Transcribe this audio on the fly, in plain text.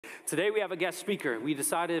today we have a guest speaker. We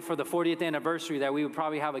decided for the 40th anniversary that we would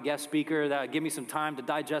probably have a guest speaker that would give me some time to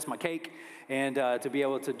digest my cake and to be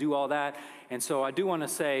able to do all that. And so I do want to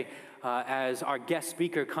say, as our guest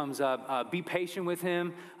speaker comes up, be patient with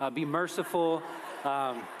him, be merciful.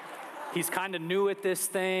 He's kind of new at this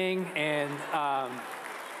thing, and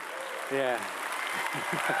yeah.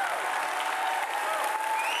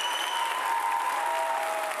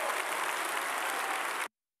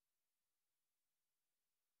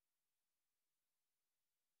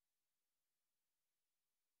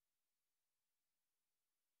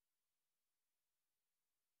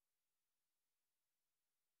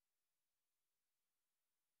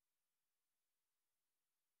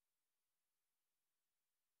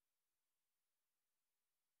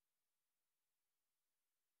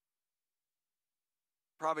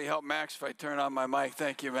 Probably help Max if I turn on my mic.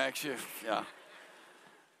 Thank you, Max. Yeah.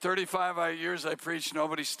 35 years I preached,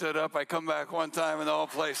 nobody stood up. I come back one time and the whole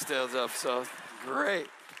place stands up. So great.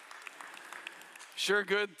 Sure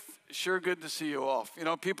good to see you all. You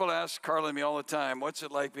know, people ask Carla and me all the time, what's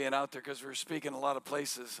it like being out there? Because we're speaking a lot of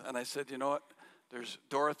places. And I said, you know what?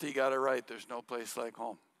 Dorothy got it right. There's no place like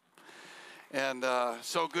home. And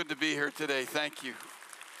so good to be here today. Thank you.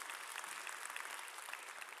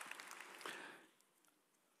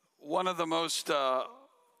 One of the most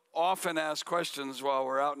often asked questions while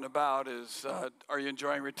we're out and about is, are you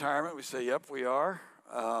enjoying retirement? We say, yep, we are,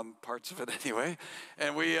 parts of it anyway.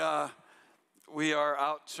 And we are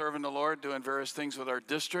out serving the Lord, doing various things with our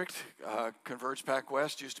district. Converge Pac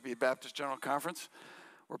West used to be Baptist General Conference.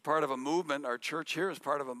 We're part of a movement. Our church here is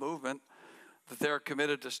part of a movement that they're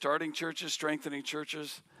committed to starting churches, strengthening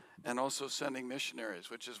churches, and also sending missionaries,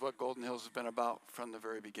 which is what Golden Hills has been about from the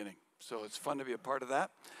very beginning. So it's fun to be a part of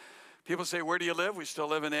that. People say, where do you live? We still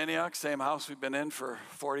live in Antioch, same house we've been in for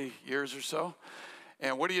 40 years or so.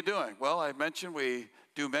 And what are you doing? Well, I mentioned we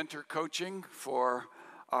do mentor coaching for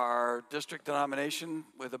our district denomination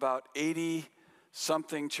with about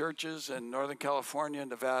 80-something churches in Northern California,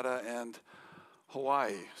 Nevada, and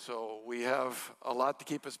Hawaii. So we have a lot to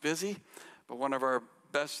keep us busy, but one of our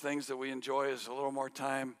best things that we enjoy is a little more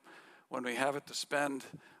time when we have it to spend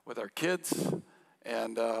with our kids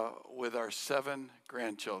and with our 7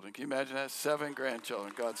 grandchildren. Can you imagine that? 7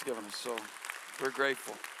 grandchildren God's given us, so we're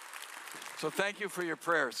grateful. So thank you for your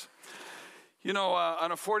prayers. You know,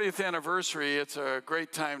 on a 40th anniversary, it's a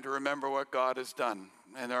great time to remember what God has done.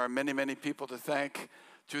 And there are many, many people to thank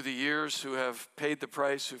through the years who have paid the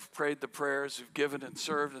price, who've prayed the prayers, who've given and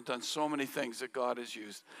served and done so many things that God has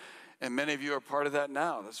used. And many of you are part of that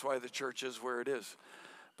now. That's why the church is where it is.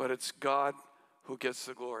 But it's God who gets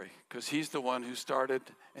the glory, because he's the one who started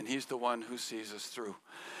and he's the one who sees us through.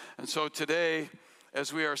 And so today,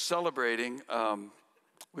 as we are celebrating,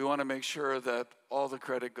 we want to make sure that all the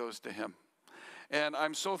credit goes to him. And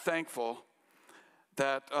I'm so thankful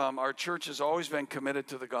that our church has always been committed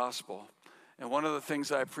to the gospel. And one of the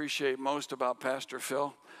things I appreciate most about Pastor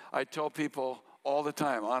Phil, I tell people all the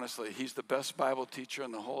time, honestly, he's the best Bible teacher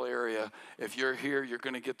in the whole area. If you're here, you're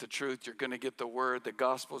going to get the truth. You're going to get the word. The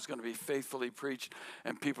gospel is going to be faithfully preached,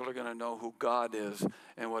 and people are going to know who God is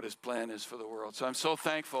and what his plan is for the world. So I'm so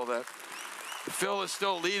thankful that Phil is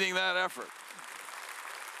still leading that effort.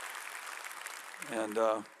 And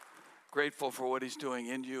grateful for what he's doing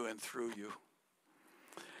in you and through you.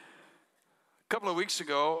 A couple of weeks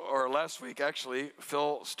ago, or last week actually,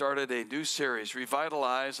 Phil started a new series,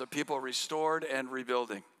 Revitalize, a people restored and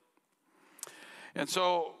rebuilding. And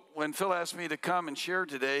so when Phil asked me to come and share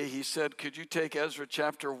today, he said, could you take Ezra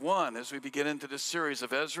chapter 1 as we begin into this series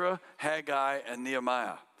of Ezra, Haggai, and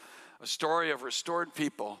Nehemiah, a story of restored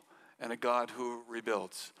people and a God who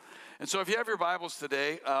rebuilds. And so if you have your Bibles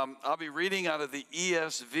today, I'll be reading out of the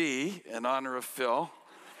ESV in honor of Phil.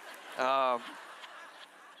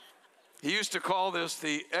 He used to call this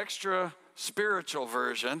the extra spiritual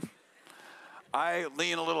version. I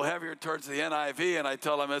lean a little heavier towards the NIV, and I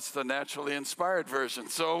tell him it's the naturally inspired version.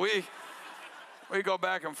 So we go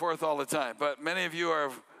back and forth all the time. But many of you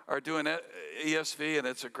are doing ESV, and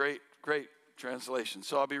it's a great, great translation.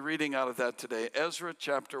 So I'll be reading out of that today. Ezra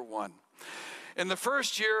chapter 1. In the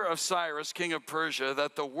first year of Cyrus, king of Persia,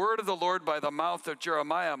 that the word of the Lord by the mouth of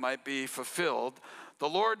Jeremiah might be fulfilled, the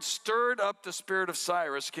Lord stirred up the spirit of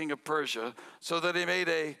Cyrus, king of Persia, so that he made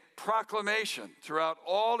a proclamation throughout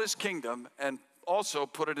all his kingdom and also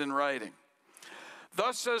put it in writing.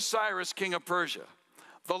 Thus says Cyrus, king of Persia,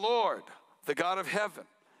 the Lord, the God of heaven,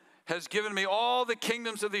 has given me all the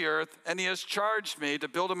kingdoms of the earth, and he has charged me to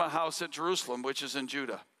build him a house at Jerusalem, which is in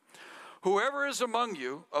Judah. Whoever is among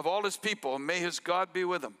you of all his people, may his God be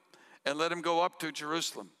with him, and let him go up to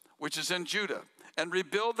Jerusalem, which is in Judah, and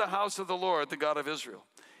rebuild the house of the Lord, the God of Israel.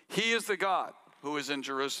 He is the God who is in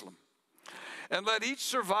Jerusalem. And let each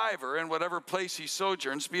survivor in whatever place he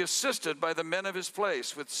sojourns be assisted by the men of his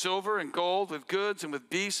place with silver and gold, with goods and with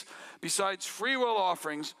beasts, besides freewill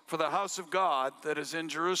offerings for the house of God that is in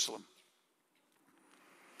Jerusalem.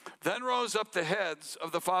 Then rose up the heads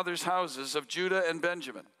of the fathers' houses of Judah and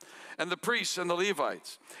Benjamin, and the priests and the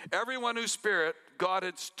Levites, everyone whose spirit God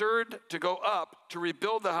had stirred to go up to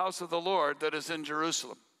rebuild the house of the Lord that is in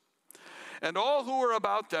Jerusalem. And all who were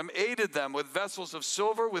about them aided them with vessels of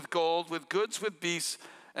silver, with gold, with goods, with beasts,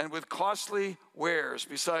 and with costly wares,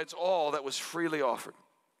 besides all that was freely offered.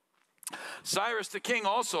 Cyrus the king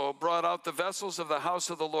also brought out the vessels of the house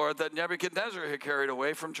of the Lord that Nebuchadnezzar had carried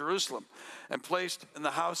away from Jerusalem and placed in the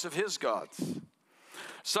house of his gods.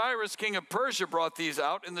 Cyrus, king of Persia, brought these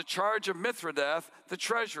out in the charge of Mithridath, the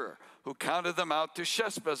treasurer, who counted them out to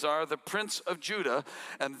Sheshbazzar, the prince of Judah.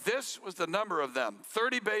 And this was the number of them: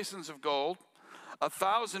 30 basins of gold,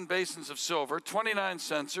 1,000 basins of silver, 29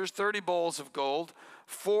 censers, 30 bowls of gold,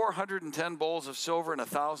 410 bowls of silver, and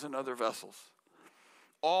 1,000 other vessels.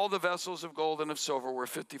 All the vessels of gold and of silver were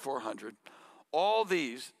 5,400. All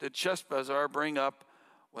these did Sheshbazzar bring up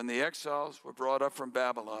when the exiles were brought up from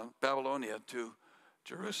Babylonia to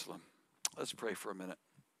Jerusalem. Let's pray for a minute.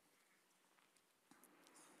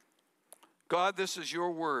 God, this is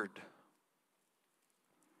your word.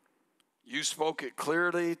 You spoke it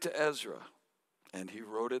clearly to Ezra, and he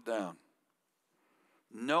wrote it down,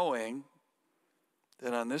 knowing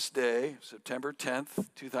that on this day, September 10th,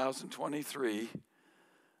 2023,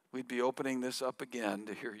 we'd be opening this up again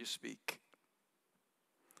to hear you speak.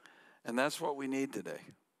 And that's what we need today.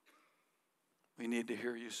 We need to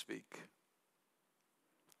hear you speak.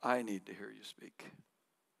 I need to hear you speak.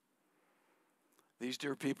 These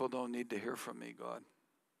dear people don't need to hear from me, God.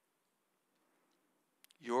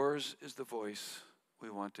 Yours is the voice we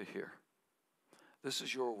want to hear. This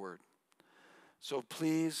is your word. So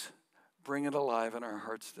please bring it alive in our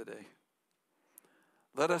hearts today.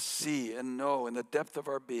 Let us see and know in the depth of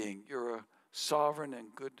our being, you're a sovereign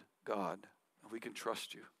and good God, and we can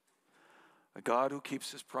trust you. A God who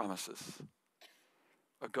keeps his promises.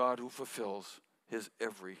 A God who fulfills his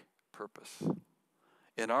every purpose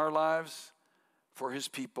in our lives, for his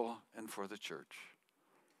people, and for the church.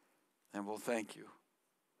 And we'll thank you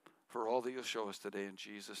for all that you'll show us today in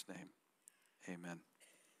Jesus' name. Amen.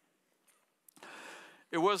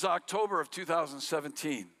 It was October of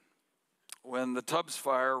 2017 when the Tubbs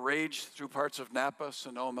fire raged through parts of Napa,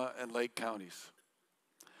 Sonoma, and Lake counties.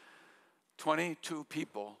 22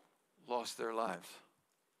 people lost their lives.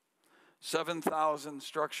 7,000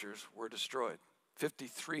 structures were destroyed.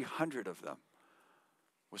 5,300 of them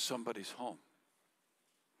was somebody's home.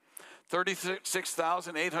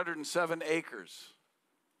 36,807 acres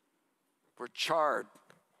were charred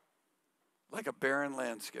like a barren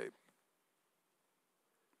landscape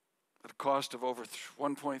at a cost of over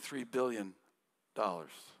 $1.3 billion.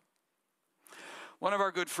 One of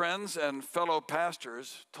our good friends and fellow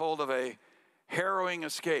pastors told of a harrowing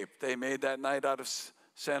escape they made that night out of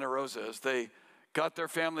Santa Rosa as they got their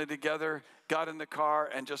family together, got in the car,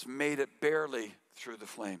 and just made it barely through the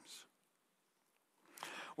flames.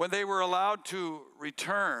 When they were allowed to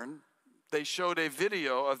return, they showed a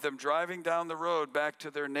video of them driving down the road back to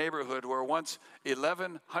their neighborhood where once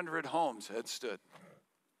 1,100 homes had stood.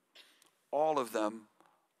 All of them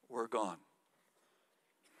were gone.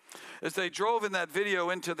 As they drove in that video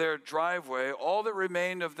into their driveway, all that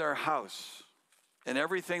remained of their house and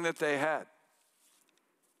everything that they had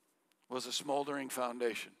was a smoldering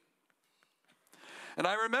foundation. And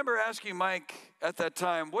I remember asking Mike at that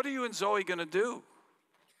time, what are you and Zoe going to do?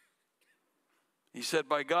 He said,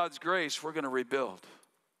 by God's grace, we're going to rebuild.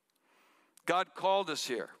 God called us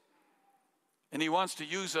here, and he wants to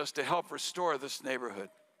use us to help restore this neighborhood.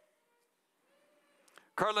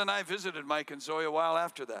 Carla and I visited Mike and Zoe a while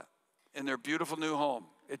after that in their beautiful new home.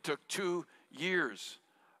 It took 2 years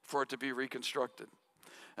for it to be reconstructed.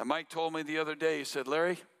 And Mike told me the other day, he said,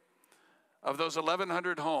 Larry, of those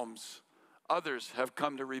 1,100 homes, others have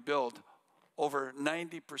come to rebuild. Over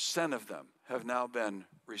 90% of them have now been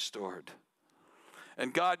restored.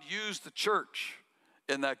 And God used the church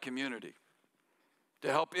in that community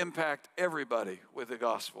to help impact everybody with the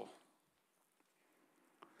gospel.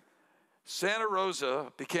 Santa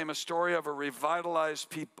Rosa became a story of a revitalized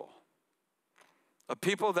people, a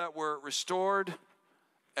people that were restored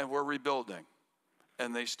and were rebuilding,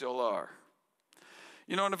 and they still are.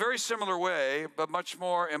 You know, in a very similar way, but much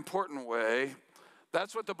more important way,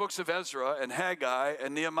 that's what the books of Ezra and Haggai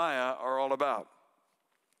and Nehemiah are all about.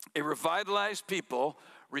 A revitalized people,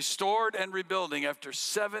 restored and rebuilding after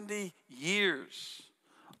 70 years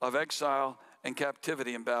of exile and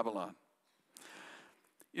captivity in Babylon.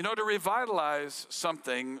 You know, to revitalize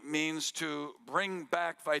something means to bring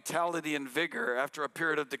back vitality and vigor after a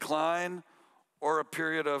period of decline or a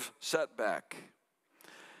period of setback.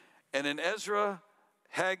 And in Ezra,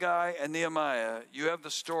 Haggai, and Nehemiah, you have the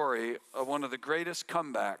story of one of the greatest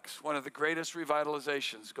comebacks, one of the greatest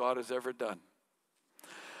revitalizations God has ever done.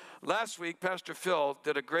 Last week, Pastor Phil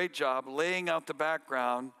did a great job laying out the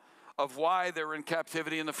background of why they were in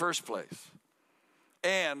captivity in the first place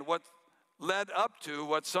and what led up to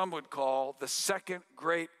what some would call the second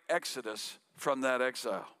great exodus from that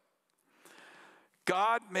exile.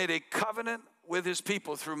 God made a covenant with his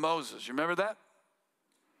people through Moses. You remember that?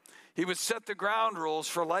 He would set the ground rules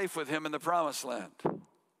for life with him in the promised land.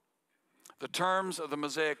 The terms of the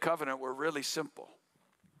Mosaic covenant were really simple.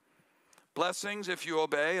 Blessings if you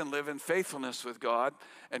obey and live in faithfulness with God,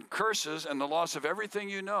 and curses and the loss of everything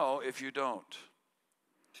you know if you don't.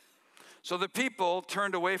 So the people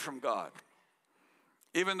turned away from God,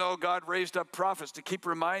 even though God raised up prophets to keep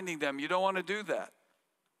reminding them, you don't want to do that.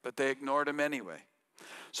 But they ignored him anyway.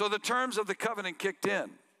 So the terms of the covenant kicked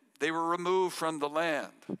in. They were removed from the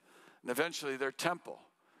land, and eventually their temple,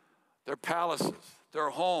 their palaces, their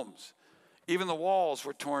homes, even the walls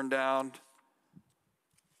were torn down,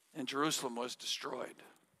 and Jerusalem was destroyed.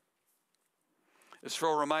 As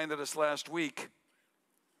Phil reminded us last week,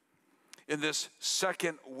 in this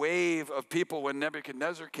second wave of people when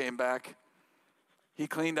Nebuchadnezzar came back, he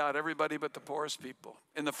cleaned out everybody but the poorest people.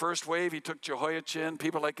 In the first wave, he took Jehoiachin,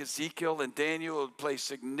 people like Ezekiel and Daniel who would play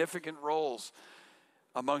significant roles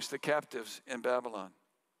amongst the captives in Babylon.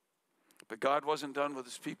 But God wasn't done with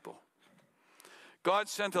his people. God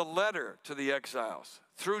sent a letter to the exiles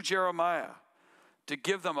through Jeremiah to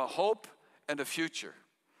give them a hope and a future.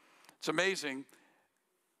 It's amazing.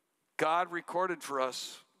 God recorded for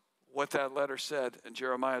us what that letter said in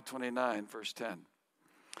Jeremiah 29, verse 10.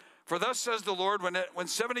 For thus says the Lord, when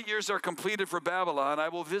 70 years are completed for Babylon, I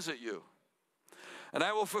will visit you, and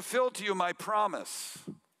I will fulfill to you my promise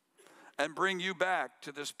and bring you back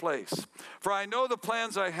to this place. For I know the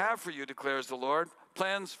plans I have for you, declares the Lord,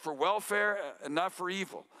 plans for welfare and not for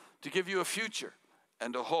evil, to give you a future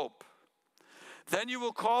and a hope. Then you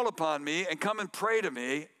will call upon me and come and pray to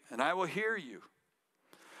me, and I will hear you.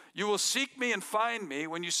 You will seek me and find me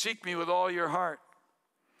when you seek me with all your heart.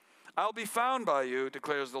 I'll be found by you,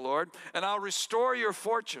 declares the Lord, and I'll restore your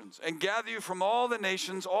fortunes and gather you from all the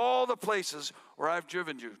nations, all the places where I've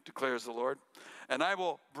driven you, declares the Lord. And I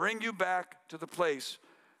will bring you back to the place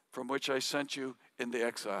from which I sent you in the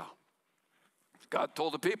exile. God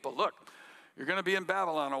told the people, look, you're going to be in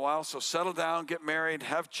Babylon a while, so settle down, get married,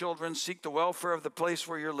 have children, seek the welfare of the place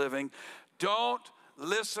where you're living. Don't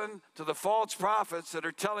listen to the false prophets that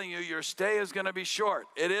are telling you your stay is going to be short.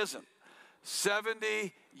 It isn't.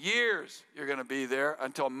 70 years you're going to be there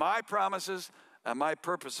until my promises and my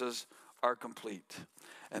purposes are complete.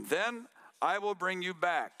 And then I will bring you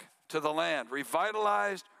back to the land,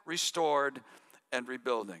 revitalized, restored, and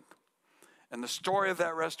rebuilding. And the story of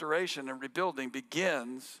that restoration and rebuilding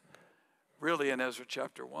begins really in Ezra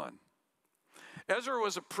chapter 1. Ezra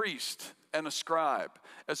was a priest and a scribe.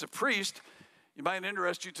 As a priest, it might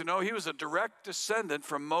interest you to know he was a direct descendant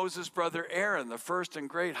from Moses' brother Aaron, the first and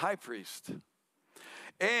great high priest.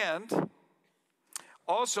 And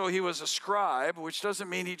also he was a scribe, which doesn't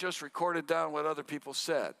mean he just recorded down what other people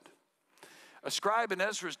said. A scribe in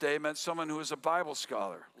Ezra's day meant someone who was a Bible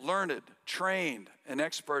scholar, learned, trained, and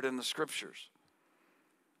expert in the scriptures.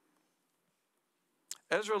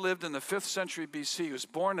 Ezra lived in the 5th century BC. He was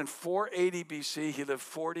born in 480 BC. He lived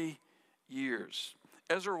 40 years.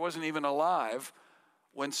 Ezra wasn't even alive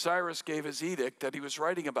when Cyrus gave his edict that he was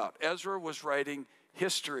writing about. Ezra was writing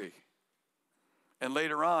history. And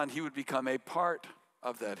later on, he would become a part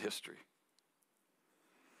of that history.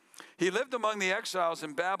 He lived among the exiles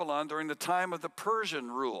in Babylon during the time of the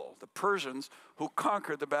Persian rule, the Persians who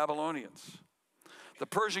conquered the Babylonians. The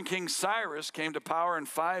Persian king Cyrus came to power in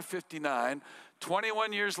 559.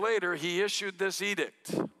 21 years later, he issued this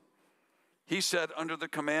edict. He said, under the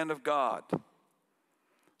command of God.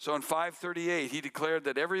 So in 538, he declared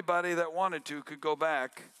that everybody that wanted to could go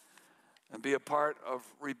back and be a part of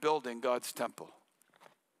rebuilding God's temple.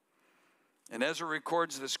 And Ezra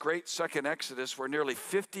records this great second Exodus where nearly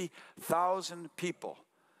 50,000 people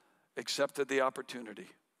accepted the opportunity.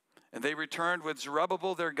 And they returned with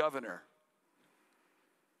Zerubbabel, their governor.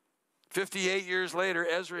 58 years later,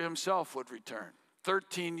 Ezra himself would return.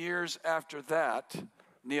 13 years after that,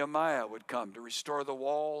 Nehemiah would come to restore the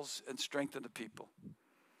walls and strengthen the people.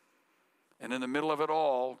 And in the middle of it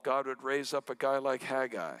all, God would raise up a guy like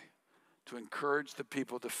Haggai to encourage the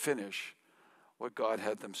people to finish what God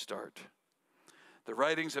had them start. The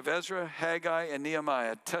writings of Ezra, Haggai, and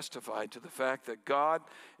Nehemiah testify to the fact that God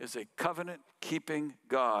is a covenant-keeping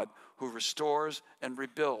God who restores and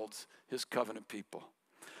rebuilds his covenant people.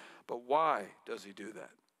 But why does he do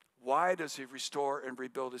that? Why does he restore and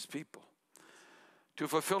rebuild his people? To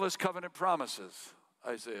fulfill his covenant promises,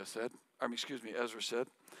 Ezra said,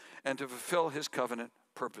 and to fulfill his covenant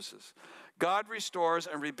purposes. God restores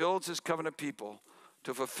and rebuilds his covenant people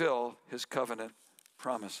to fulfill his covenant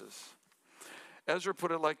promises. Ezra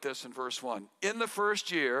put it like this in verse 1. In the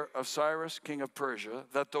first year of Cyrus, king of Persia,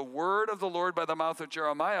 that the word of the Lord by the mouth of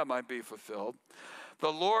Jeremiah might be fulfilled,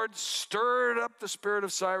 the Lord stirred up the spirit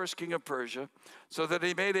of Cyrus, king of Persia, so that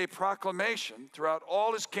he made a proclamation throughout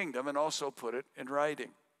all his kingdom and also put it in writing.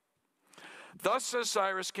 Thus says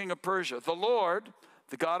Cyrus, king of Persia, the Lord,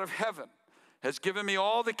 the God of heaven, has given me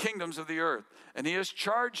all the kingdoms of the earth, and he has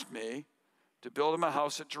charged me to build him a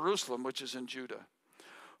house at Jerusalem, which is in Judah.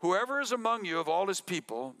 Whoever is among you of all his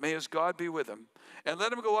people, may his God be with him, and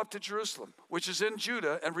let him go up to Jerusalem, which is in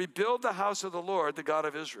Judah, and rebuild the house of the Lord, the God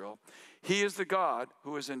of Israel. He is the God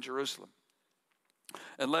who is in Jerusalem.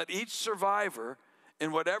 And let each survivor,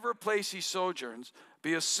 in whatever place he sojourns,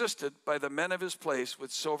 be assisted by the men of his place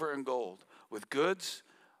with silver and gold, with goods,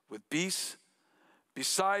 with beasts,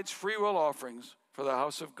 besides freewill offerings for the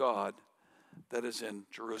house of God that is in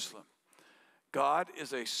Jerusalem. God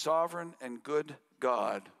is a sovereign and good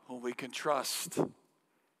God whom we can trust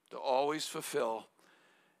to always fulfill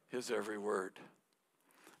his every word.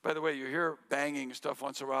 By the way, you hear banging stuff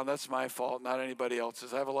once in a while. That's my fault, not anybody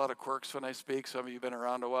else's. I have a lot of quirks when I speak. Some of you have been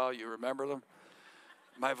around a while. You remember them.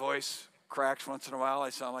 My voice cracks once in a while.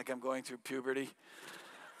 I sound like I'm going through puberty.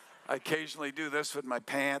 I occasionally do this with my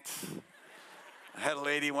pants. I had a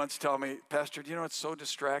lady once tell me, Pastor, do you know it's so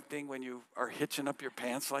distracting when you are hitching up your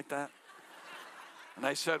pants like that? And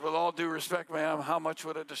I said, with all due respect, ma'am, how much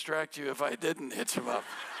would it distract you if I didn't hitch them up?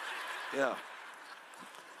 Yeah.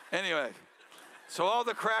 Anyway, so all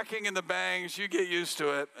the cracking and the bangs, you get used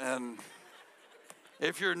to it. And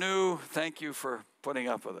if you're new, thank you for putting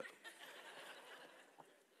up with it.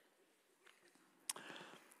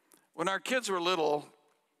 When our kids were little,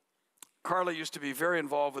 Carla used to be very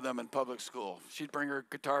involved with them in public school. She'd bring her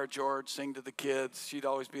guitar, George, sing to the kids. She'd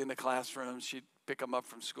always be in the classroom. She'd pick them up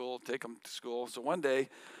from school, take them to school. So one day,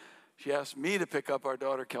 she asked me to pick up our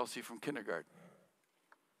daughter, Kelsey, from kindergarten.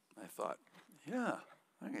 I thought, yeah,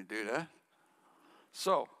 I can do that.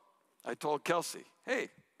 So I told Kelsey, hey,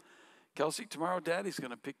 Kelsey, tomorrow Daddy's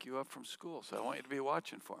going to pick you up from school, so I want you to be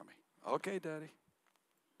watching for me. Okay, Daddy.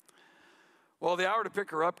 Well, the hour to pick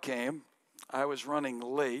her up came. I was running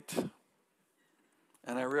late,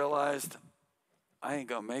 and I realized I ain't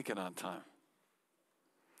going to make it on time.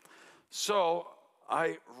 So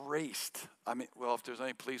I raced. If there's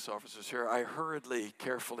any police officers here, I hurriedly,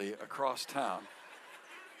 carefully across town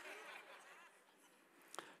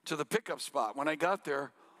to the pickup spot. When I got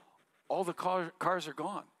there, all the cars are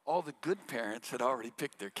gone. All the good parents had already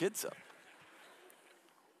picked their kids up.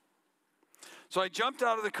 So I jumped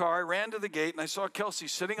out of the car, I ran to the gate, and I saw Kelsey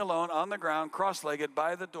sitting alone on the ground, cross-legged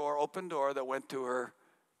by the door, open door that went to her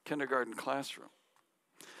kindergarten classroom.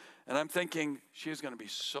 And I'm thinking, she's going to be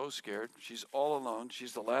so scared. She's all alone.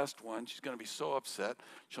 She's the last one. She's going to be so upset.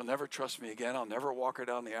 She'll never trust me again. I'll never walk her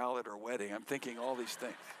down the aisle at her wedding. I'm thinking all these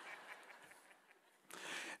things.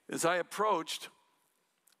 As I approached,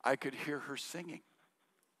 I could hear her singing.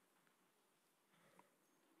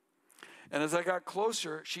 And as I got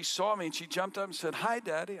closer, she saw me and she jumped up and said, hi,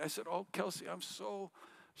 Daddy. I said, oh, Kelsey, I'm so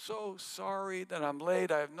sorry that I'm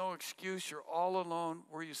late. I have no excuse. You're all alone.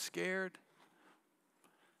 Were you scared?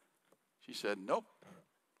 She said, nope,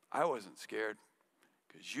 I wasn't scared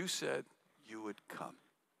because you said you would come.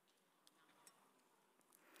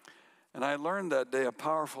 And I learned that day a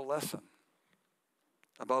powerful lesson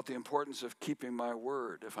about the importance of keeping my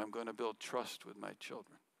word if I'm going to build trust with my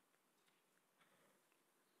children.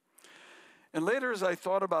 And later, as I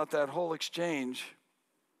thought about that whole exchange,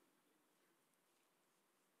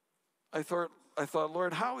 I thought,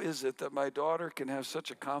 Lord, how is it that my daughter can have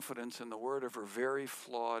such a confidence in the word of her very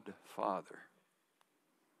flawed father?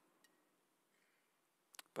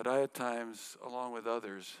 But I at times, along with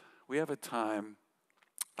others, we have a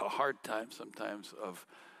hard time sometimes of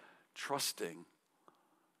trusting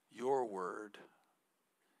your word.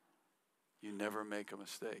 You never make a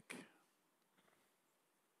mistake.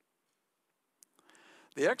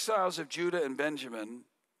 The exiles of Judah and Benjamin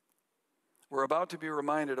were about to be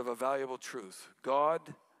reminded of a valuable truth. God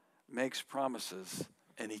makes promises,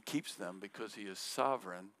 and he keeps them because he is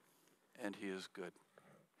sovereign and he is good.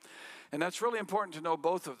 And that's really important to know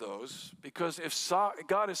both of those, because if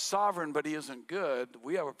God is sovereign but he isn't good,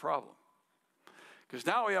 we have a problem. Because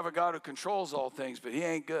now we have a God who controls all things, but he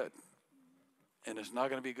ain't good. And it's not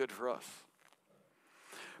going to be good for us.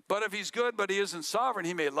 But if he's good, but he isn't sovereign,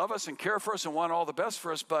 he may love us and care for us and want all the best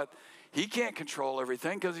for us, but he can't control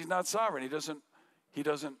everything because he's not sovereign. He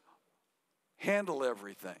doesn't handle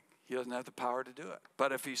everything. He doesn't have the power to do it.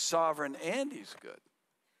 But if he's sovereign and he's good,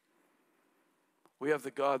 we have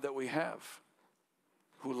the God that we have,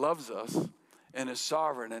 who loves us and is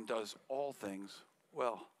sovereign and does all things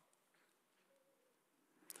well.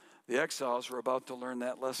 The exiles were about to learn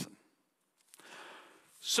that lesson.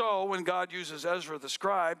 So when God uses Ezra the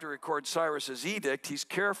scribe to record Cyrus's edict, he's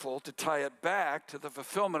careful to tie it back to the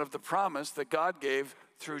fulfillment of the promise that God gave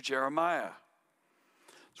through Jeremiah.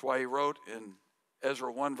 That's why he wrote in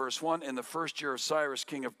Ezra 1 verse 1, in the first year of Cyrus,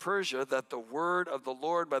 king of Persia, that the word of the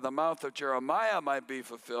Lord by the mouth of Jeremiah might be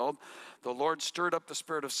fulfilled, the Lord stirred up the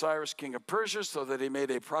spirit of Cyrus, king of Persia, so that he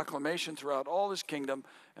made a proclamation throughout all his kingdom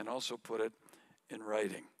and also put it in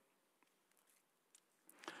writing.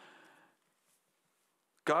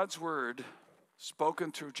 God's word,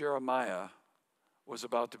 spoken through Jeremiah, was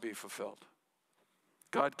about to be fulfilled.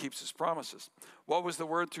 God keeps his promises. What was the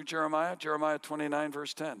word through Jeremiah? Jeremiah 29,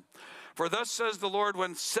 verse 10. For thus says the Lord,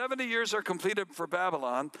 when 70 years are completed for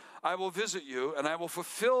Babylon, I will visit you, and I will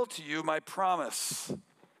fulfill to you my promise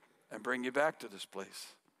and bring you back to this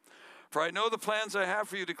place. For I know the plans I have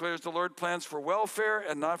for you, declares the Lord, plans for welfare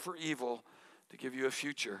and not for evil, to give you a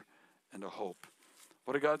future and a hope.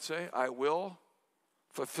 What did God say? I will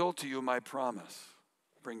fulfill to you my promise,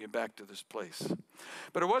 bring you back to this place.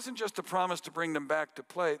 But it wasn't just a promise to bring them back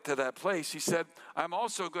to that place. He said, I'm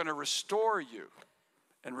also going to restore you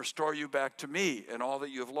and restore you back to me and all that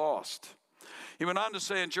you have lost. He went on to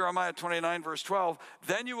say in Jeremiah 29, verse 12,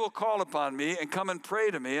 then you will call upon me and come and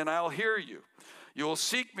pray to me, and I'll hear you. You will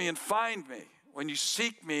seek me and find me when you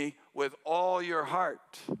seek me with all your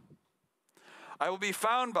heart. I will be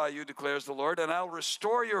found by you, declares the Lord, and I'll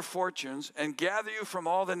restore your fortunes and gather you from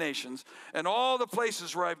all the nations and all the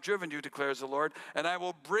places where I've driven you, declares the Lord, and I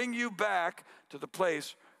will bring you back to the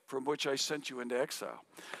place from which I sent you into exile.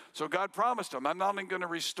 So God promised him, I'm not only going to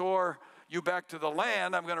restore you back to the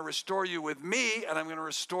land, I'm going to restore you with me, and I'm going to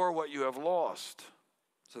restore what you have lost.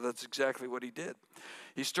 So that's exactly what he did.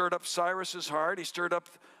 He stirred up Cyrus's heart. He stirred up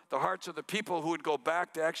the hearts of the people who would go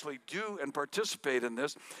back to actually do and participate in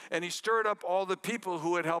this. And he stirred up all the people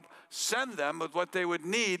who would help send them with what they would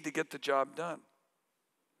need to get the job done.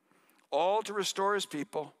 All to restore his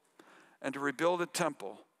people and to rebuild a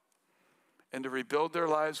temple and to rebuild their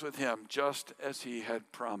lives with him just as he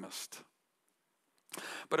had promised.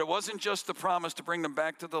 But it wasn't just the promise to bring them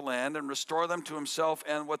back to the land and restore them to himself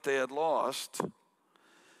and what they had lost.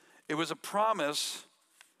 It was a promise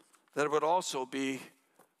that it would also be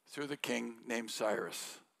through the king named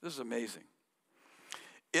Cyrus. This is amazing.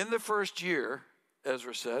 In the first year,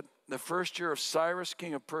 Ezra said, the first year of Cyrus,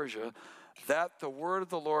 king of Persia, that the word of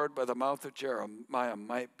the Lord by the mouth of Jeremiah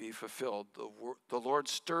might be fulfilled. The Lord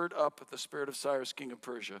stirred up the spirit of Cyrus, king of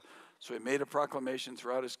Persia, so he made a proclamation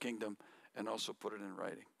throughout his kingdom and also put it in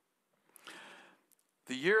writing.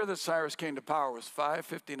 The year that Cyrus came to power was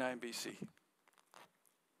 559 BC.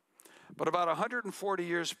 But about 140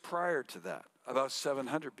 years prior to that, about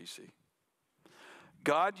 700 BC,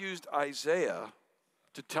 God used Isaiah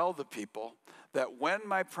to tell the people that when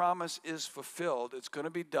my promise is fulfilled, it's going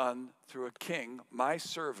to be done through a king, my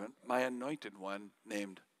servant, my anointed one,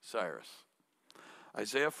 named Cyrus.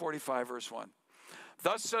 Isaiah 45, verse 1.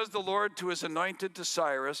 Thus says the Lord to his anointed, to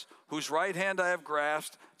Cyrus, whose right hand I have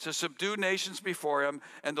grasped, to subdue nations before him,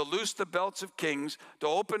 and to loose the belts of kings, to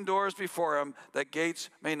open doors before him, that gates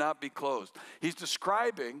may not be closed. He's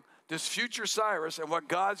describing this future Cyrus and what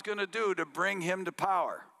God's going to do to bring him to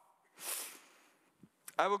power.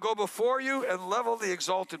 I will go before you and level the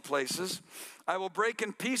exalted places. I will break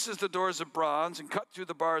in pieces the doors of bronze and cut through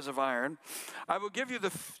the bars of iron. I will give you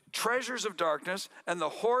the treasures of darkness and the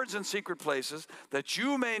hoards in secret places, that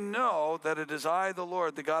you may know that it is I, the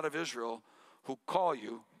Lord, the God of Israel, who call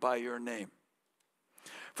you by your name.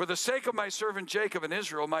 For the sake of my servant Jacob and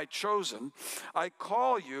Israel, my chosen, I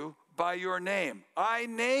call you by your name. I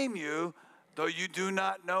name you, though you do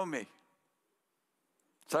not know me.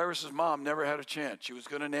 Cyrus's mom never had a chance. She was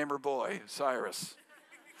going to name her boy Cyrus.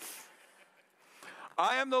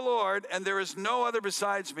 I am the Lord, and there is no other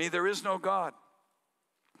besides me. There is no God.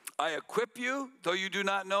 I equip you, though you do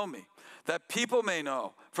not know me, that people may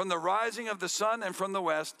know from the rising of the sun and from the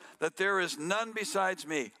west that there is none besides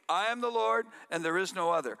me. I am the Lord, and there is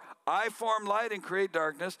no other. I form light and create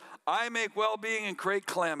darkness. I make well-being and create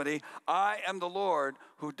calamity. I am the Lord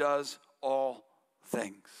who does all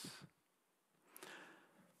things.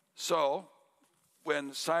 So,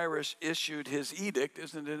 when Cyrus issued his edict,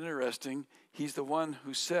 isn't it interesting? He's the one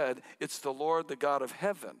who said, "It's the Lord, the God of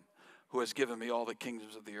heaven, who has given me all the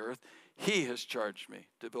kingdoms of the earth. He has charged me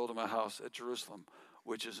to build him a house at Jerusalem,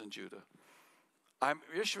 which is in Judah." I'm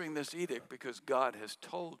issuing this edict because God has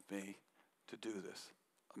told me to do this.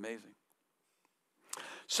 Amazing.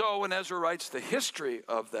 So when Ezra writes the history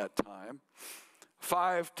of that time,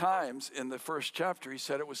 5 times in the first chapter, he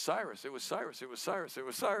said it was Cyrus, it was Cyrus, it was Cyrus, it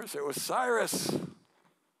was Cyrus, it was Cyrus.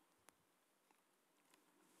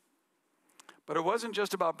 But it wasn't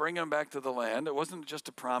just about bringing them back to the land. It wasn't just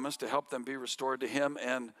a promise to help them be restored to him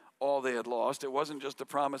and all they had lost. It wasn't just a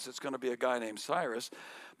promise it's going to be a guy named Cyrus.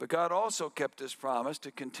 But God also kept his promise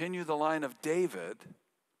to continue the line of David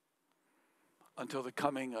until the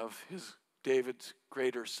coming of David's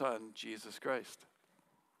greater son, Jesus Christ.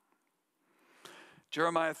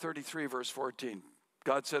 Jeremiah 33, verse 14.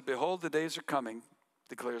 God said, "Behold, the days are coming,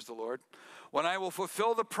 declares the Lord, when I will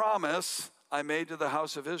fulfill the promise I made to the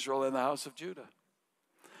house of Israel and the house of Judah.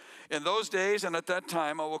 In those days and at that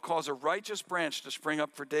time, I will cause a righteous branch to spring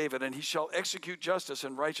up for David, and he shall execute justice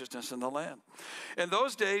and righteousness in the land. In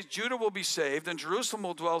those days, Judah will be saved, and Jerusalem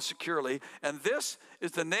will dwell securely, and this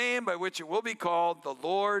is the name by which it will be called, the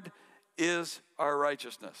Lord is our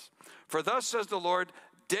righteousness. For thus says the Lord,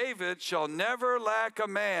 David shall never lack a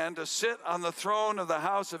man to sit on the throne of the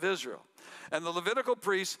house of Israel. And the Levitical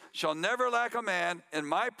priests shall never lack a man in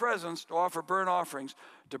my presence to offer burnt offerings,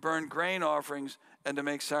 to burn grain offerings, and to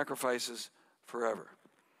make sacrifices forever."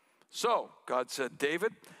 So, God said,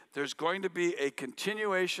 David, there's going to be a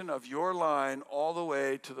continuation of your line all the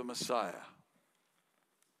way to the Messiah.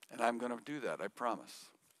 And I'm going to do that, I promise.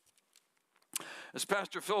 As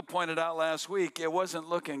Pastor Phil pointed out last week, it wasn't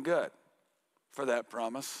looking good for that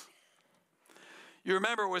promise. You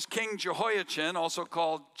remember it was King Jehoiachin, also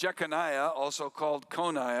called Jeconiah, also called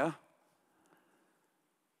Coniah.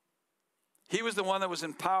 He was the one that was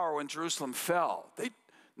in power when Jerusalem fell.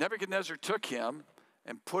 Nebuchadnezzar took him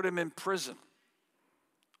and put him in prison,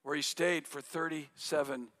 where he stayed for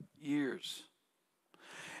 37 years.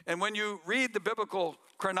 And when you read the biblical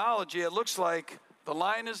chronology, it looks like the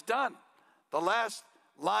line is done. The last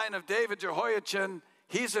line of David, Jehoiachin,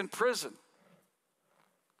 he's in prison.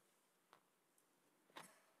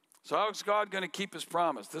 So how is God going to keep his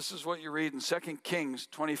promise? This is what you read in 2 Kings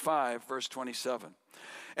 25, verse 27.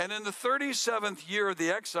 "And in the 37th year of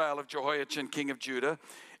the exile of Jehoiachin, king of Judah,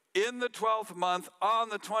 in the 12th month, on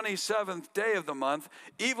the 27th day of the month,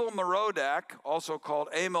 Evil-Merodach, also called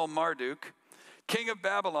Amel-Marduk, king of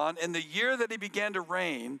Babylon, in the year that he began to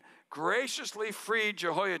reign, graciously freed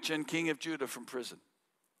Jehoiachin, king of Judah, from prison.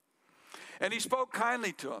 And he spoke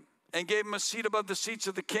kindly to him and gave him a seat above the seats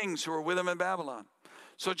of the kings who were with him in Babylon.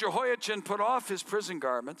 So Jehoiachin put off his prison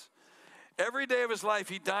garments. Every day of his life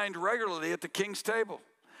he dined regularly at the king's table.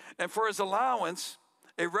 And for his allowance,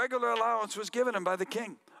 a regular allowance was given him by the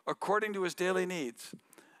king, according to his daily needs,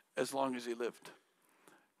 as long as he lived."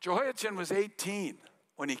 Jehoiachin was 18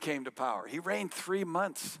 when he came to power. He reigned 3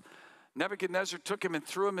 months. Nebuchadnezzar took him and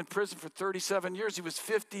threw him in prison for 37 years. He was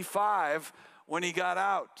 55 when he got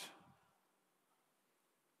out.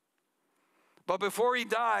 But before he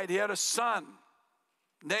died, he had a son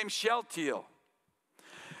named Shealtiel.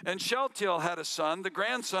 And Shealtiel had a son, the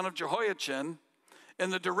grandson of Jehoiachin, in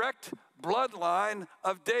the direct bloodline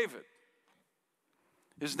of David.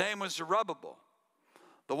 His name was Zerubbabel,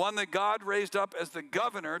 the one that God raised up as the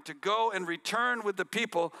governor to go and return with the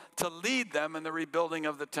people to lead them in the rebuilding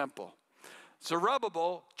of the temple.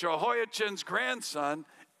 Zerubbabel, Jehoiachin's grandson,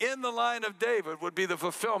 in the line of David, would be the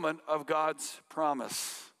fulfillment of God's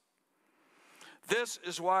promise. This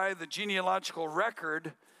is why the genealogical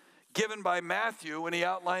record given by Matthew when he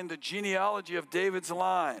outlined the genealogy of David's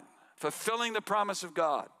line, fulfilling the promise of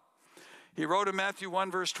God. He wrote in Matthew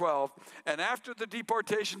 1, verse 12, "And after the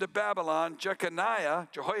deportation to Babylon, Jeconiah,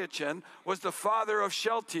 Jehoiachin, was the father of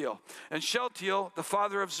Shealtiel, and Shealtiel the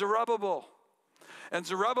father of Zerubbabel. And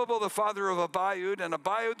Zerubbabel the father of Abiud, and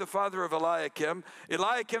Abiud the father of Eliakim,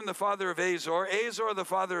 Eliakim the father of Azor, Azor the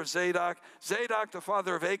father of Zadok, Zadok the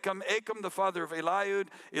father of Achim, Achim the father of Eliud,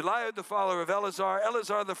 Eliud the father of Eleazar,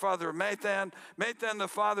 Eleazar the father of Mathan, Mathan the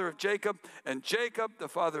father of Jacob, and Jacob the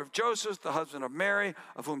father of Joseph, the husband of Mary,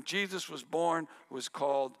 of whom Jesus was born, who was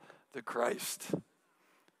called the Christ."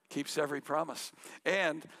 Keeps every promise.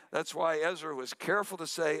 And that's why Ezra was careful to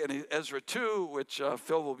say in Ezra 2, which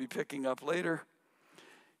Phil will be picking up later,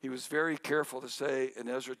 he was very careful to say in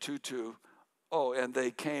Ezra 2:2, "Oh, and they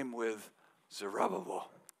came with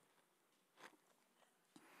Zerubbabel."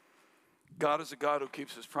 God is a God who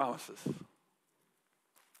keeps his promises.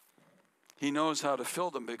 He knows how to fill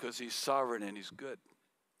them because he's sovereign and he's good.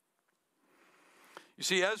 You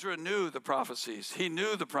see, Ezra knew the prophecies. He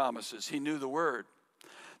knew the promises. He knew the word.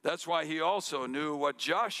 That's why he also knew what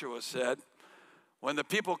Joshua said when the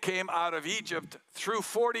people came out of Egypt through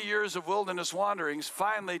 40 years of wilderness wanderings,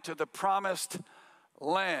 finally to the promised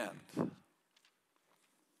land.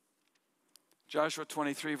 Joshua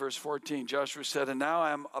 23, verse 14, Joshua said, "And now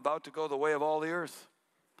I am about to go the way of all the earth.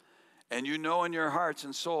 And you know in your hearts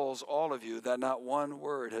and souls, all of you, that not one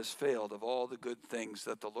word has failed of all the good things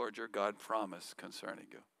that the Lord your God promised concerning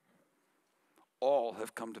you. All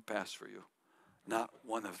have come to pass for you. Not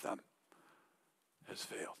one of them has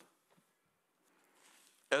failed."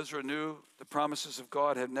 Ezra knew the promises of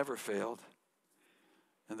God had never failed,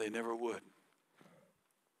 and they never would.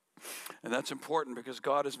 And that's important because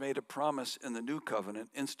God has made a promise in the new covenant,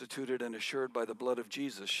 instituted and assured by the blood of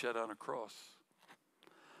Jesus shed on a cross.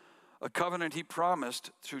 A covenant he promised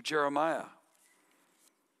through Jeremiah.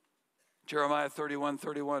 Jeremiah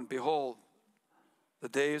 31:31, "Behold, the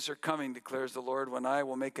days are coming, declares the Lord, when I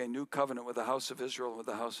will make a new covenant with the house of Israel and with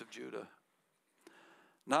the house of Judah.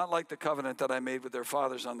 Not like the covenant that I made with their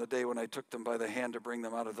fathers on the day when I took them by the hand to bring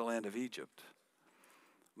them out of the land of Egypt.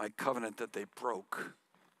 My covenant that they broke.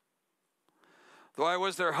 Though I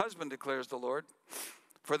was their husband, declares the Lord.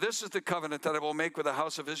 For this is the covenant that I will make with the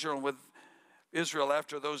house of Israel and with Israel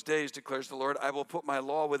after those days, declares the Lord. I will put my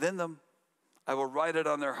law within them. I will write it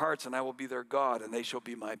on their hearts, and I will be their God, and they shall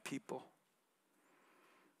be my people.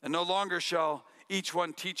 And no longer shall each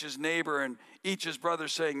one teach his neighbor and each his brother,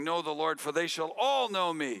 saying, know the Lord, for they shall all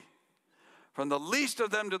know me. From the least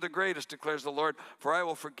of them to the greatest, declares the Lord, for I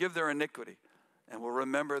will forgive their iniquity and will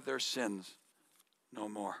remember their sins no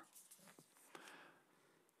more."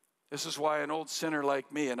 This is why an old sinner like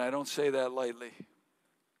me, and I don't say that lightly,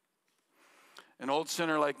 an old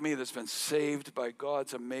sinner like me that's been saved by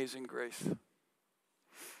God's amazing grace,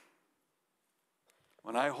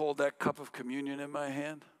 when I hold that cup of communion in my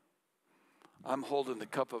hand, I'm holding the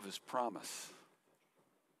cup of his promise.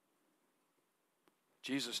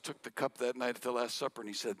 Jesus took the cup that night at the Last Supper and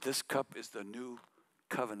he said, "This cup is the new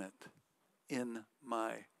covenant in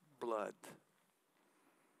my blood.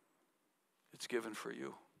 It's given for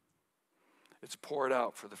you. It's poured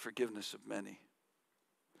out for the forgiveness of many."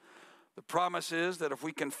 The promise is that if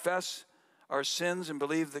we confess our sins and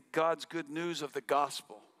believe that God's good news of the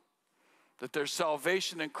gospel, that there's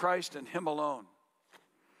salvation in Christ and him alone,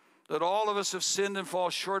 that all of us have sinned and fall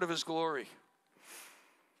short of his glory,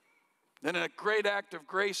 then in a great act of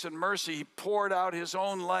grace and mercy, he poured out his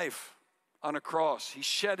own life on a cross. He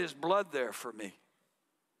shed his blood there for me.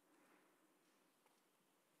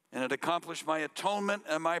 And it accomplished my atonement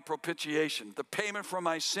and my propitiation, the payment for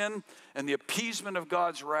my sin and the appeasement of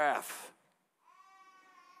God's wrath.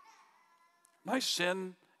 My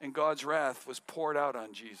sin and God's wrath was poured out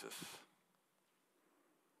on Jesus.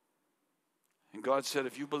 And God said,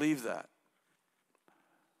 if you believe that,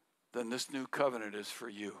 then this new covenant is for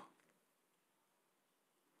you.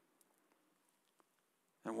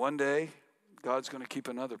 And one day, God's going to keep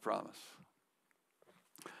another promise.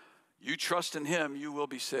 You trust in him, you will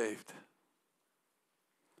be saved.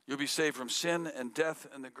 You'll be saved from sin and death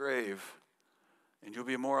and the grave, and you'll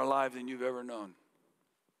be more alive than you've ever known.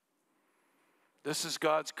 This is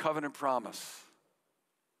God's covenant promise.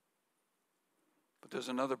 But there's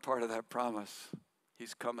another part of that promise.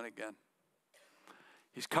 He's coming again.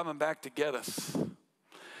 He's coming back to get us.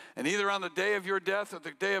 And either on the day of your death or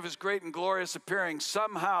the day of his great and glorious appearing,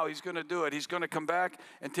 somehow he's going to do it. He's going to come back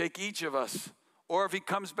and take each of us. Or if he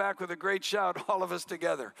comes back with a great shout, all of us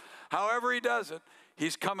together. However he does it,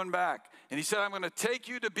 he's coming back. And he said, I'm going to take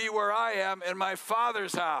you to be where I am in my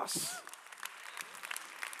Father's house.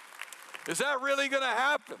 Is that really going to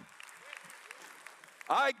happen?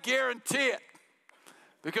 I guarantee it.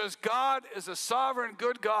 Because God is a sovereign,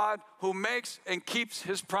 good God who makes and keeps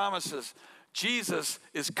his promises. Jesus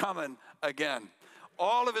is coming again.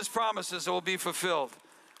 All of his promises will be fulfilled.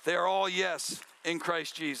 They are all yes in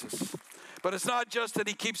Christ Jesus. But it's not just that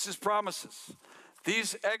he keeps his promises.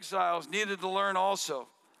 These exiles needed to learn also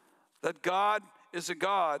that God is a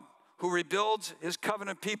God who rebuilds his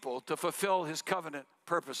covenant people to fulfill his covenant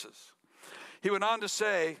purposes. He went on to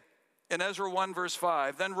say in Ezra 1 verse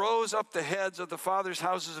 5, then rose up the heads of the fathers'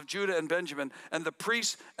 houses of Judah and Benjamin, and the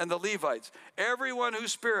priests and the Levites, everyone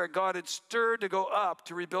whose spirit God had stirred to go up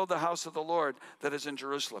to rebuild the house of the Lord that is in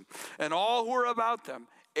Jerusalem. And all who were about them,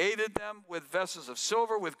 aided them with vessels of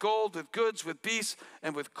silver, with gold, with goods, with beasts,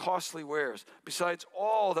 and with costly wares, besides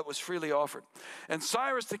all that was freely offered. And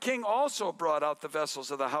Cyrus the king also brought out the vessels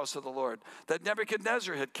of the house of the Lord that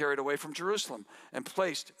Nebuchadnezzar had carried away from Jerusalem and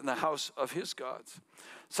placed in the house of his gods.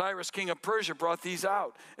 Cyrus, king of Persia, brought these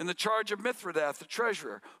out in the charge of Mithridath, the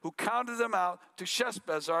treasurer, who counted them out to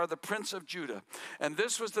Sheshbazzar, the prince of Judah. And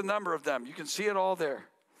this was the number of them. You can see it all there.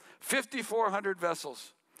 5,400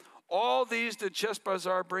 vessels. All these did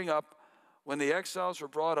Sheshbazzar bring up when the exiles were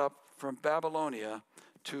brought up from Babylonia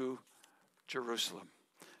to Jerusalem.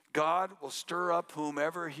 God will stir up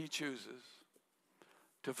whomever he chooses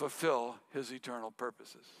to fulfill his eternal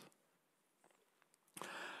purposes.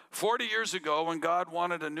 40 years ago, when God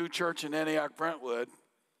wanted a new church in Antioch, Brentwood,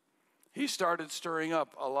 he started stirring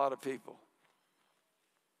up a lot of people.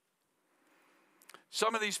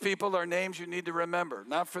 Some of these people are names you need to remember,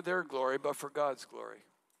 not for their glory, but for God's glory.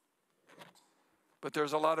 But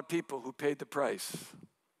there's a lot of people who paid the price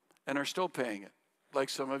and are still paying it, like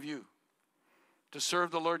some of you, to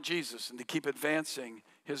serve the Lord Jesus and to keep advancing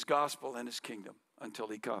his gospel and his kingdom until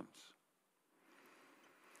he comes.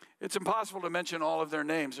 It's impossible to mention all of their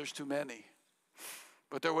names. There's too many.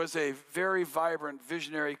 But there was a very vibrant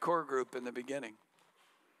visionary core group in the beginning.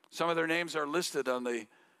 Some of their names are listed on the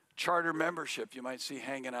charter membership you might see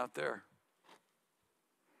hanging out there.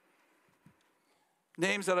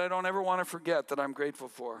 Names that I don't ever want to forget that I'm grateful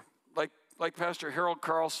for. Like Pastor Harold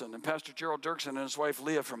Carlson and Pastor Gerald Dirksen and his wife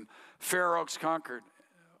Leah from Fair Oaks, Concord,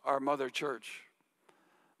 our mother church.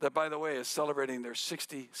 That, by the way, is celebrating their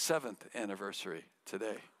 67th anniversary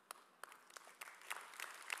today.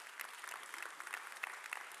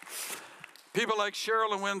 People like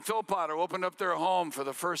Cheryl and Wynn Philpott who opened up their home for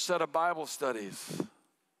the first set of Bible studies.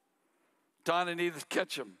 Don and Edith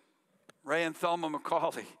Ketchum, Ray and Thelma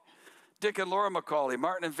McCauley, Dick and Laura McCauley,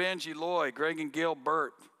 Martin and Vanjie Loy, Greg and Gail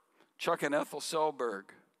Burt, Chuck and Ethel Selberg,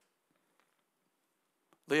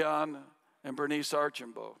 Leon and Bernice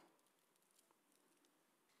Archambault,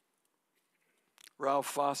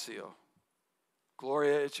 Ralph Fascio,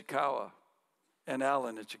 Gloria Ichikawa and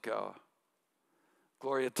Alan Ichikawa,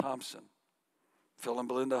 Gloria Thompson, Phil and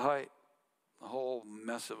Belinda Height, a whole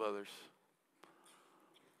mess of others.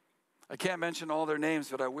 I can't mention all their names,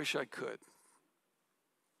 but I wish I could.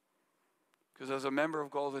 Because as a member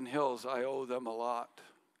of Golden Hills, I owe them a lot.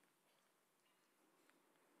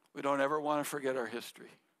 We don't ever want to forget our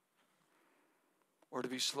history or to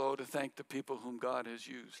be slow to thank the people whom God has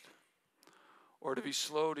used or to be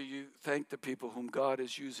slow to thank the people whom God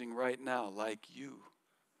is using right now, like you,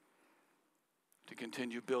 to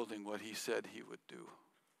continue building what he said he would do.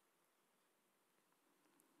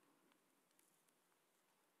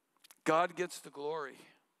 God gets the glory,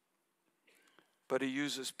 but he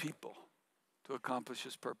uses people to accomplish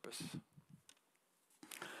his purpose.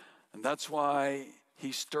 And that's why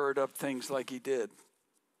he stirred up things like he did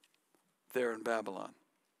there in Babylon.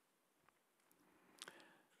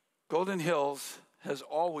 Golden Hills has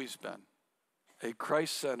always been a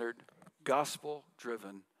Christ-centered,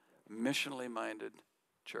 gospel-driven, missionally minded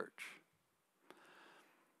church.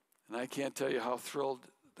 And I can't tell you how thrilled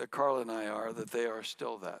that Carla and I are that they are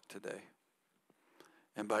still that today.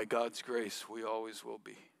 And by God's grace, we always will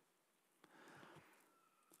be.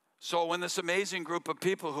 So when this amazing group of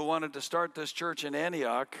people who wanted to start this church in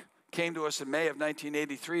Antioch came to us in May of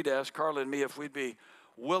 1983 to ask Carla and me if we'd be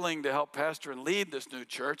willing to help pastor and lead this new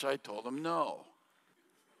church, I told them no.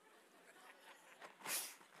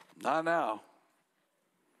 Not now.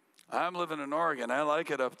 I'm living in Oregon. I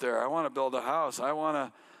like it up there. I want to build a house. I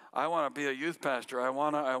want to be a youth pastor. I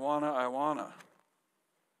want to.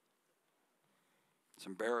 It's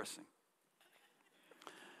embarrassing.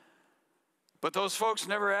 But those folks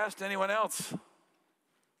never asked anyone else.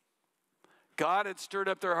 God had stirred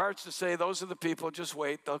up their hearts to say, those are the people, just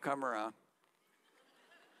wait, they'll come around.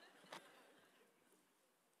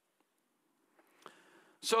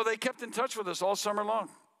 So they kept in touch with us all summer long,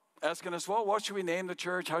 asking us, well, what should we name the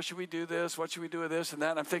church? How should we do this? What should we do with this and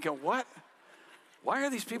that? And I'm thinking, what? Why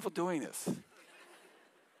are these people doing this?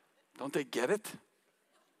 Don't they get it?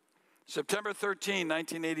 September 13,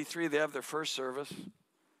 1983, they have their first service.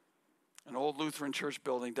 An old Lutheran church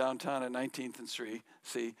building downtown at 19th and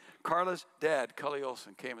C. Carla's dad, Cully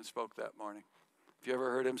Olson, came and spoke that morning. If you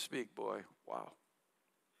ever heard him speak, boy, wow.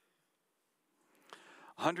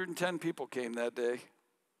 110 people came that day,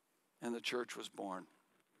 and the church was born.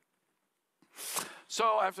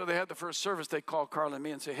 So after they had the first service, they called Carla and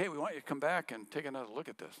me and say, hey, we want you to come back and take another look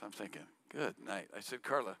at this. I'm thinking, good night. I said,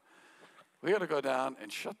 Carla, we got to go down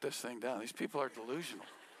and shut this thing down. These people are delusional.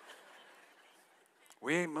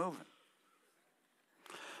 We ain't moving.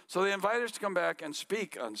 So they invite us to come back and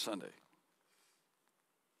speak on Sunday.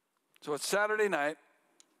 So it's Saturday night.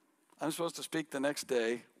 I'm supposed to speak the next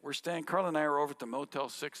day. Carla and I are over at the Motel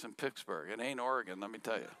 6 in Pittsburgh. It ain't Oregon, let me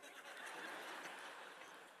tell you.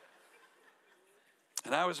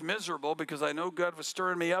 And I was miserable because I know God was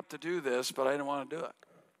stirring me up to do this, but I didn't want to do it.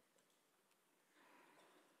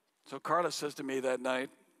 So Carla says to me that night,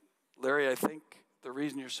 Larry, I think the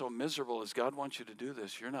reason you're so miserable is God wants you to do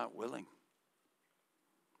this. You're not willing.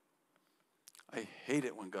 I hate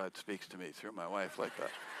it when God speaks to me through my wife like that.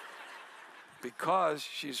 Because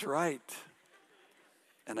she's right.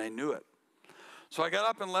 And I knew it. So I got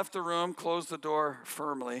up and left the room, closed the door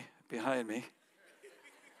firmly behind me,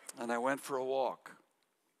 and I went for a walk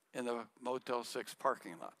in the Motel 6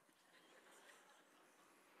 parking lot.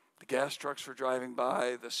 The gas trucks were driving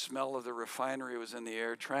by. The smell of the refinery was in the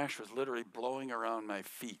air. Trash was literally blowing around my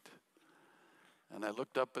feet. And I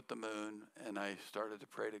looked up at the moon, and I started to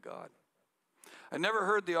pray to God. I never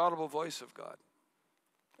heard the audible voice of God,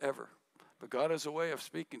 ever. But God has a way of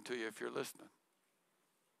speaking to you if you're listening.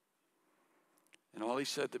 And all he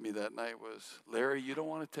said to me that night was, Larry, you don't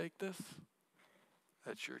want to take this?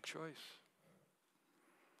 That's your choice.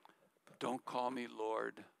 But don't call me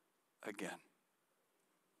Lord again.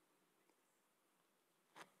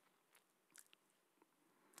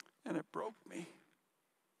 And it broke me.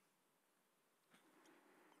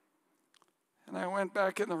 And I went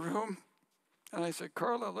back in the room and I said,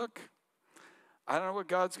 Carla, look, I don't know what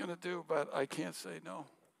God's going to do, but I can't say no.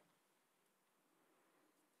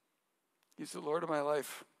 He's the Lord of my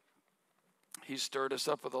life. He's stirred us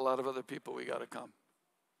up with a lot of other people. We got to come.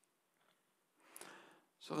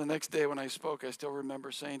 So the next day when I spoke, I still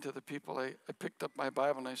remember saying to the people, I picked up my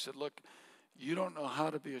Bible and I said, look, you don't know how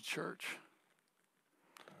to be a church.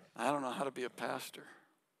 I don't know how to be a pastor.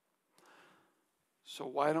 So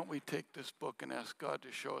why don't we take this book and ask God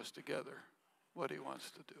to show us together what he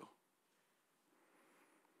wants to do?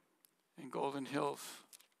 And Golden Hills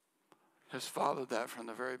has followed that from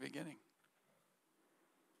the very beginning.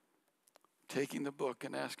 Taking the book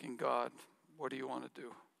and asking God, what do you want to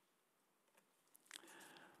do?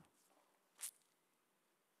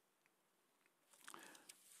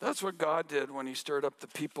 That's what God did when he stirred up the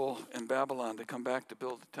people in Babylon to come back to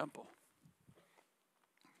build the temple.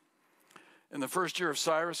 In the first year of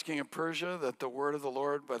Cyrus, king of Persia, that the word of the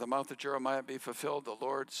Lord by the mouth of Jeremiah be fulfilled, the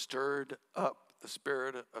Lord stirred up the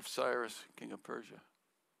spirit of Cyrus, king of Persia.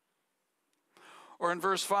 Or in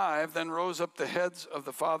verse 5, then rose up the heads of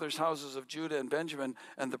the fathers' houses of Judah and Benjamin,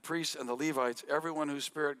 and the priests and the Levites, everyone whose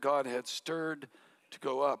spirit God had stirred to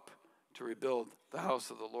go up to rebuild the house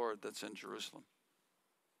of the Lord that's in Jerusalem.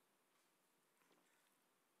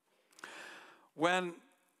 When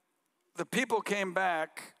the people came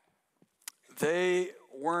back, they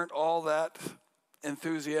weren't all that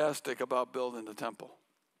enthusiastic about building the temple.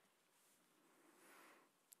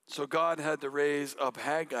 So God had to raise up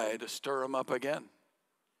Haggai to stir them up again.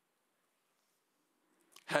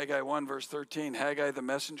 Haggai 1 verse 13, Haggai the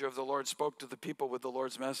messenger of the Lord spoke to the people with the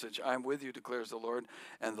Lord's message. I am with you, declares the Lord.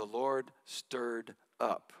 And the Lord stirred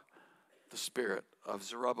up the spirit of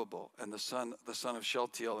Zerubbabel and the son of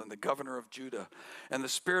Shealtiel and the governor of Judah, and the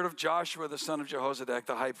spirit of Joshua the son of Jehozadak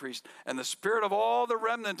the high priest, and the spirit of all the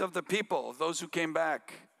remnant of the people, of those who came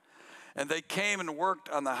back. And they came and worked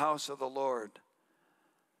on the house of the Lord,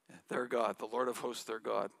 their God, the Lord of hosts, their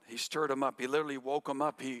God. He stirred them up. He literally woke them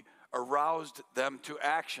up. He aroused them to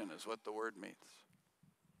action is what the word means.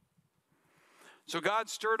 So God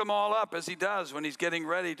stirred them all up as he does when he's getting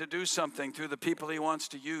ready to do something through the people he wants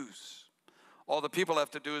to use. All the people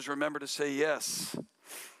have to do is remember to say yes.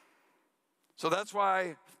 So that's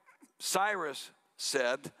why Cyrus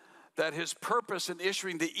said that his purpose in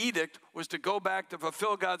issuing the edict was to go back to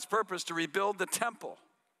fulfill God's purpose to rebuild the temple.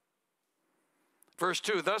 Verse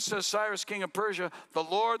 2, thus says Cyrus, king of Persia, the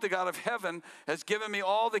Lord, the God of heaven, has given me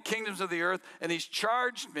all the kingdoms of the earth, and he's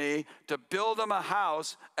charged me to build him a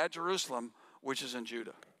house at Jerusalem, which is in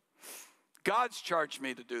Judah. God's charged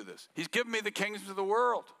me to do this. He's given me the kingdoms of the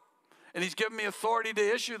world. And he's given me authority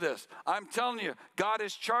to issue this. I'm telling you, God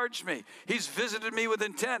has charged me. He's visited me with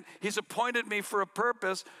intent. He's appointed me for a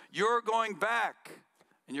purpose. You're going back,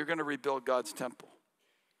 and you're going to rebuild God's temple.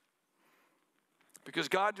 Because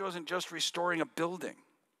God wasn't just restoring a building.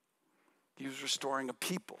 He was restoring a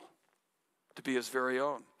people to be his very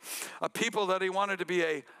own. A people that he wanted to be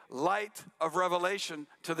a light of revelation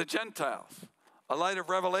to the Gentiles. A light of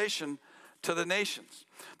revelation to the nations.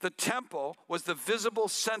 The temple was the visible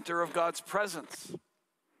center of God's presence.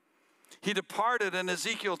 He departed in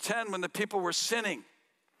Ezekiel 10 when the people were sinning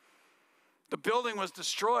The building was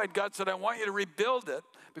destroyed. God said, I want you to rebuild it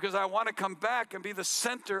because I want to come back and be the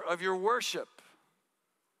center of your worship.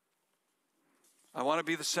 I want to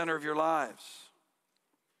be the center of your lives.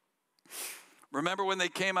 Remember when they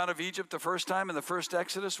came out of Egypt the first time in the first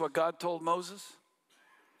Exodus, what God told Moses?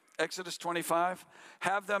 Exodus 25,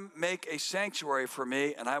 have them make a sanctuary for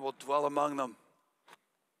me and I will dwell among them.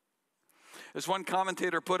 As one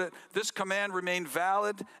commentator put it, this command remained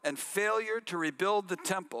valid and failure to rebuild the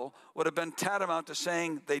temple would have been tantamount to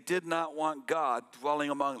saying they did not want God dwelling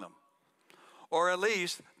among them. Or at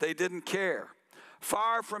least they didn't care.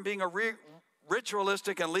 Far from being a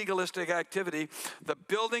ritualistic and legalistic activity, the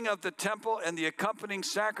building of the temple and the accompanying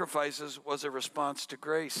sacrifices was a response to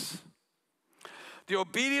grace. The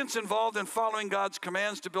obedience involved in following God's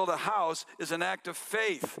commands to build a house is an act of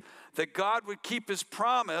faith that God would keep his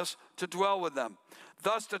promise to dwell with them.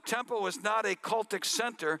 Thus, the temple was not a cultic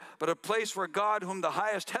center, but a place where God, whom the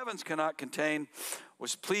highest heavens cannot contain,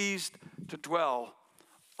 was pleased to dwell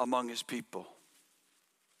among his people.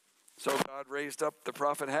 So God raised up the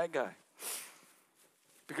prophet Haggai.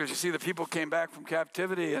 Because you see, the people came back from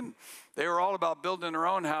captivity and they were all about building their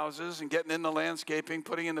own houses and getting into landscaping,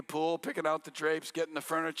 putting in the pool, picking out the drapes, getting the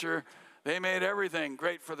furniture. They made everything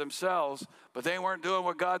great for themselves, but they weren't doing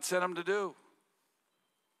what God sent them to do.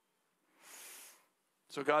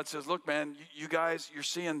 So God says, look, man, you guys, you're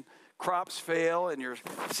seeing crops fail and you're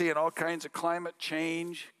seeing all kinds of climate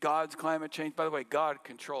change, God's climate change. By the way, God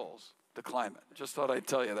controls the climate. Just thought I'd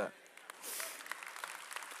tell you that.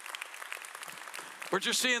 But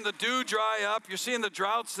you're seeing the dew dry up. You're seeing the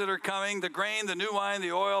droughts that are coming, the grain, the new wine,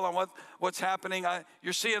 the oil, and what's happening.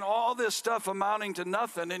 You're seeing all this stuff amounting to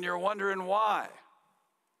nothing, and you're wondering why.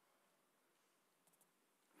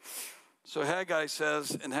 So Haggai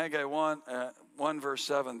says in Haggai 1 verse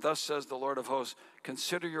 7, thus says the Lord of hosts,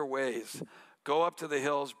 consider your ways. Go up to the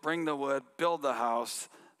hills, bring the wood, build the house,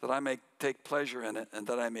 that I may take pleasure in it, and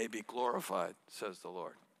that I may be glorified, says the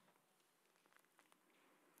Lord.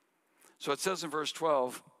 So it says in verse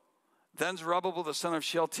 12, then Zerubbabel the son of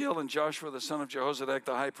Shealtiel and Joshua the son of Jehozadak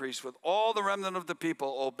the high priest with all the remnant of the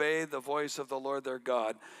people obeyed the voice of the Lord their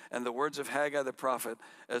God and the words of Haggai the prophet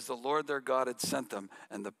as the Lord their God had sent them,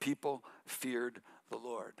 and the people feared the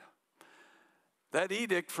Lord. That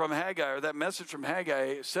edict from Haggai, or that message from Haggai,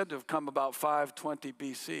 is said to have come about 520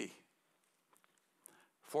 BC.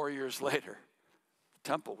 4 years later, the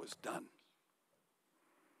temple was done.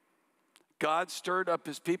 God stirred up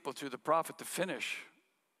his people through the prophet to finish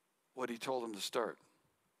what he told them to start.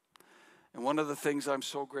 And one of the things I'm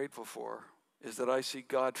so grateful for is that I see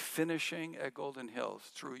God finishing at Golden Hills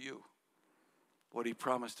through you what he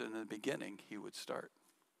promised in the beginning he would start.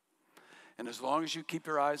 And as long as you keep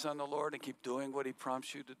your eyes on the Lord and keep doing what he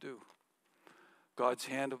prompts you to do, God's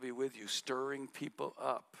hand will be with you, stirring people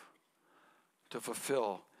up to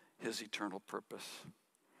fulfill his eternal purpose.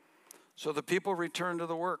 So the people returned to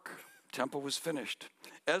the work. Temple was finished.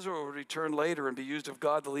 Ezra would return later and be used of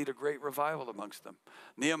God to lead a great revival amongst them.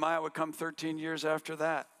 Nehemiah would come 13 years after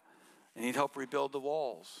that, and he'd help rebuild the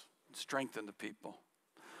walls and strengthen the people.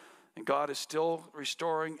 And God is still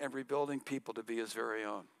restoring and rebuilding people to be his very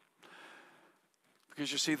own.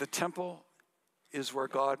 Because you see, the temple is where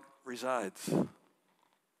God resides.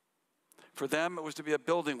 For them, it was to be a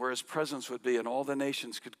building where his presence would be and all the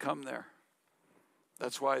nations could come there.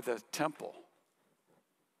 That's why the temple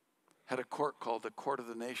had a court called the Court of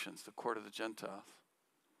the Nations, the Court of the Gentiles.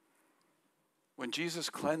 When Jesus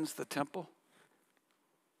cleansed the temple,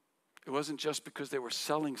 it wasn't just because they were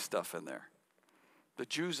selling stuff in there. The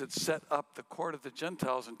Jews had set up the Court of the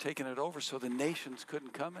Gentiles and taken it over so the nations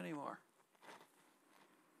couldn't come anymore.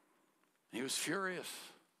 He was furious.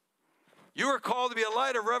 You were called to be a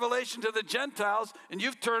light of revelation to the Gentiles, and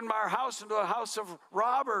you've turned my house into a house of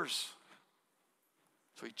robbers.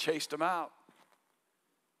 So he chased them out.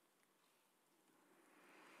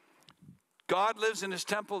 God lives in his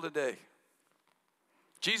temple today.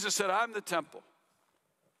 Jesus said, I'm the temple.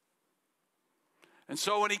 And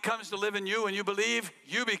so when he comes to live in you and you believe,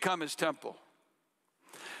 you become his temple.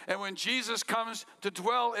 And when Jesus comes to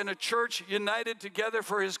dwell in a church united together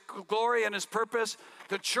for his glory and his purpose,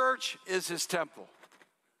 the church is his temple.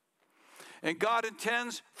 And God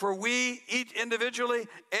intends for we, each individually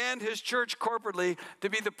and his church corporately, to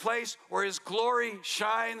be the place where his glory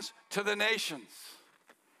shines to the nations.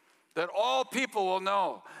 That all people will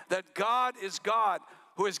know that God is God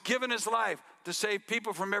who has given his life to save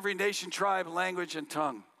people from every nation, tribe, language, and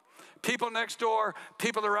tongue. People next door,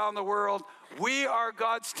 people around the world. We are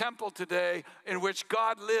God's temple today in which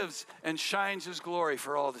God lives and shines his glory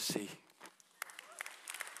for all to see.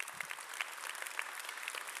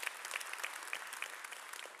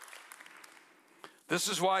 This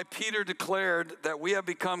is why Peter declared that we have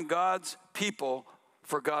become God's people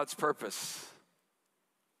for God's purpose.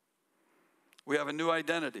 We have a new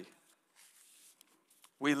identity.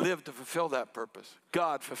 We live to fulfill that purpose.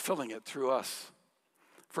 God fulfilling it through us.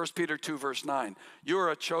 1 Peter 2, verse 9. You are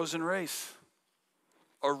a chosen race,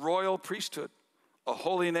 a royal priesthood, a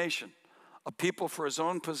holy nation, a people for his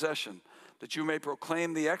own possession, that you may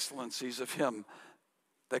proclaim the excellencies of him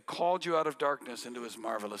that called you out of darkness into his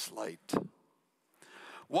marvelous light.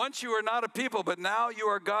 Once you were not a people, but now you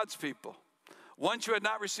are God's people. Once you had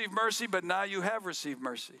not received mercy, but now you have received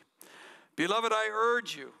mercy. Beloved, I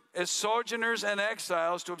urge you, as sojourners and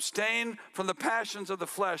exiles, to abstain from the passions of the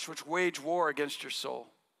flesh which wage war against your soul.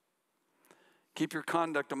 Keep your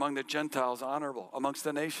conduct among the Gentiles honorable, amongst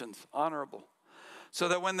the nations honorable, so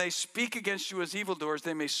that when they speak against you as evildoers,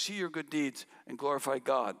 they may see your good deeds and glorify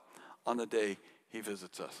God on the day he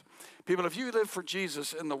visits us. People, if you live for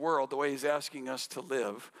Jesus in the world the way he's asking us to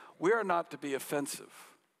live, we are not to be offensive.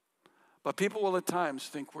 But people will at times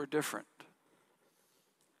think we're different.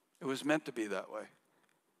 It was meant to be that way.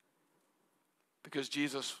 Because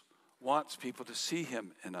Jesus wants people to see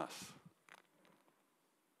him in us.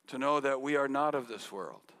 To know that we are not of this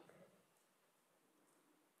world.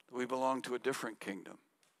 We belong to a different kingdom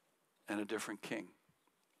and a different king.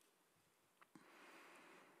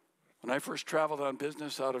 When I first traveled on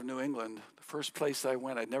business out of New England, the first place I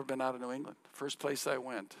went, I'd never been out of New England. The first place I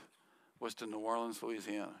went was to New Orleans,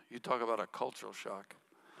 Louisiana. You talk about a cultural shock.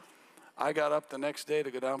 I got up the next day to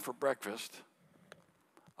go down for breakfast.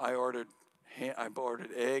 I ordered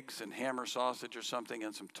eggs and hammer sausage or something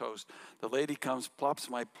and some toast. The lady comes, plops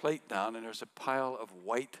my plate down, and there's a pile of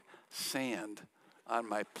white sand on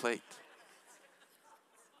my plate.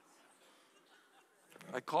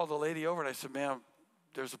 I called the lady over and I said, ma'am,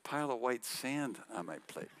 there's a pile of white sand on my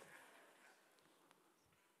plate.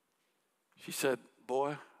 She said,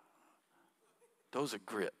 boy, those are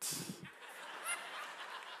grits.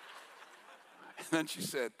 And then she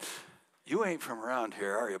said, you ain't from around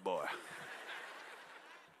here, are you, boy?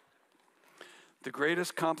 The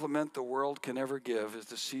greatest compliment the world can ever give is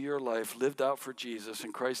to see your life lived out for Jesus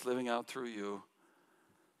and Christ living out through you.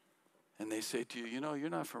 And they say to you, you know, you're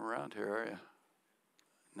not from around here, are you?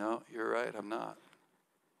 No, you're right, I'm not.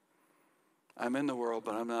 I'm in the world,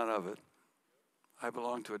 but I'm not of it. I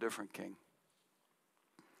belong to a different king.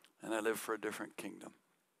 And I live for a different kingdom.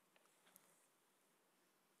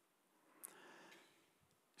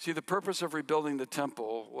 See, the purpose of rebuilding the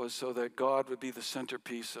temple was so that God would be the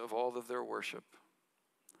centerpiece of all of their worship.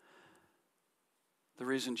 The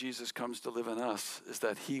reason Jesus comes to live in us is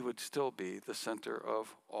that he would still be the center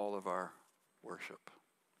of all of our worship.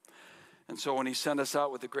 And so when he sent us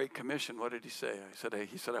out with the Great Commission, what did he say?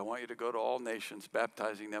 He said, I want you to go to all nations,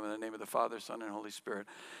 baptizing them in the name of the Father, Son, and Holy Spirit.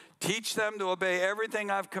 Teach them to obey everything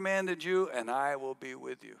I've commanded you, and I will be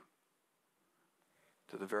with you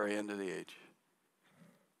to the very end of the age.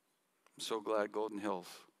 I'm so glad Golden Hills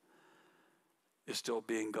is still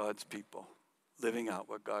being God's people, living out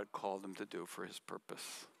what God called them to do for his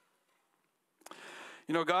purpose.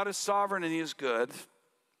 You know, God is sovereign and he is good.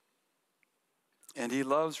 And he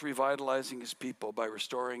loves revitalizing his people by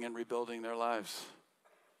restoring and rebuilding their lives.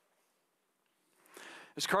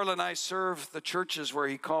 As Carla and I serve the churches where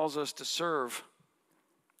he calls us to serve,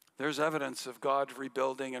 there's evidence of God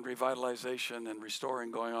rebuilding and revitalization and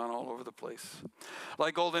restoring going on all over the place.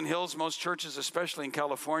 Like Golden Hills, most churches, especially in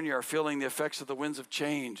California, are feeling the effects of the winds of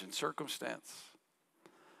change and circumstance.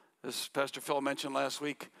 As Pastor Phil mentioned last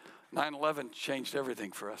week, 9/11 changed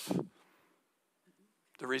everything for us.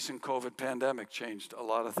 The recent COVID pandemic changed a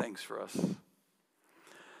lot of things for us.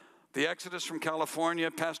 The exodus from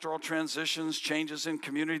California, pastoral transitions, changes in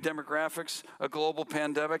community demographics, a global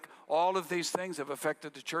pandemic, all of these things have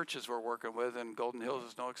affected the churches we're working with, and Golden Hills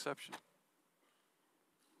is no exception.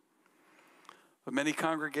 But many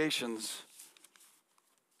congregations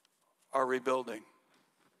are rebuilding.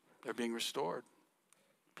 They're being restored.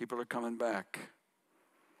 People are coming back.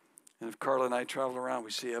 And if Carla and I travel around,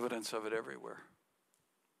 we see evidence of it everywhere.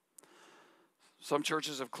 Some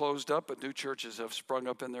churches have closed up, but new churches have sprung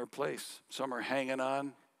up in their place. Some are hanging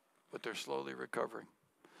on, but they're slowly recovering.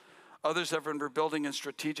 Others have been rebuilding in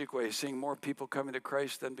strategic ways, seeing more people coming to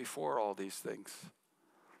Christ than before all these things.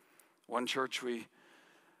 One church we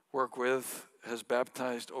work with has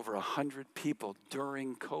baptized over 100 people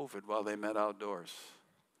during COVID while they met outdoors.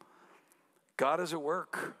 God is at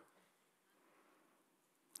work.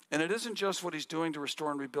 And it isn't just what he's doing to restore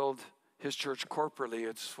and rebuild his church corporately,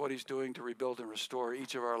 it's what he's doing to rebuild and restore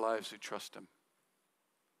each of our lives who trust him.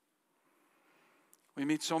 We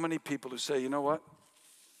meet so many people who say, you know what?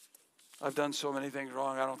 I've done so many things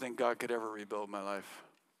wrong, I don't think God could ever rebuild my life.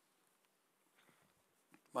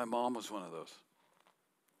 My mom was one of those.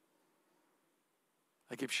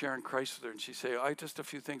 I keep sharing Christ with her, and she'd say, just a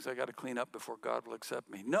few things I got to clean up before God will accept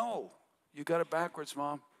me. No, you got it backwards,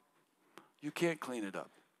 Mom. You can't clean it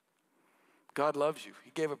up. God loves you.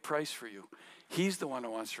 He gave a price for you. He's the one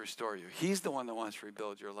who wants to restore you. He's the one that wants to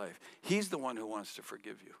rebuild your life. He's the one who wants to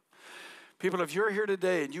forgive you. People, if you're here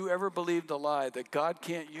today and you ever believed the lie that God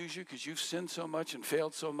can't use you because you've sinned so much and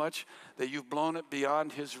failed so much that you've blown it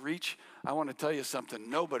beyond his reach, I want to tell you something.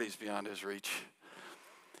 Nobody's beyond his reach.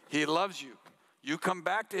 He loves you. You come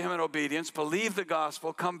back to him in obedience, believe the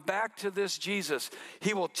gospel, come back to this Jesus.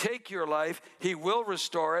 He will take your life. He will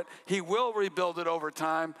restore it. He will rebuild it over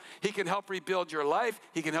time. He can help rebuild your life.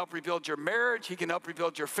 He can help rebuild your marriage. He can help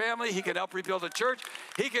rebuild your family. He can help rebuild a church.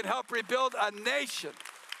 He can help rebuild a nation.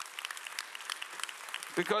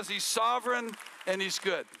 Because he's sovereign and he's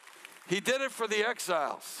good. He did it for the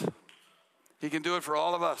exiles. He can do it for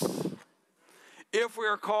all of us. If we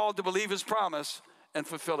are called to believe his promise and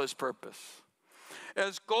fulfill his purpose.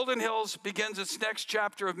 As Golden Hills begins its next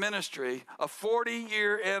chapter of ministry, a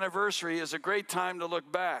 40-year anniversary is a great time to look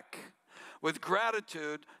back with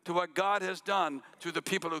gratitude to what God has done through the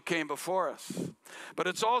people who came before us. But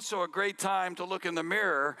it's also a great time to look in the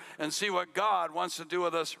mirror and see what God wants to do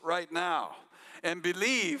with us right now. And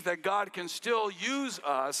believe that God can still use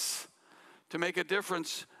us to make a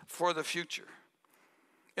difference for the future.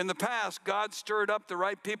 In the past, God stirred up the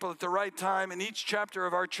right people at the right time in each chapter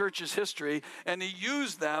of our church's history, and he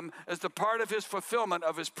used them as the part of his fulfillment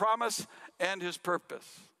of his promise and his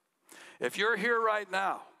purpose. If you're here right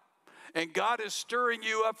now, and God is stirring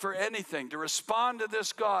you up for anything, to respond to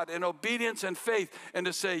this God in obedience and faith, and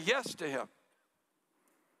to say yes to him,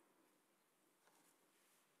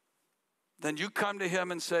 then you come to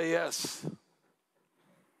him and say yes.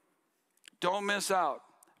 Don't miss out.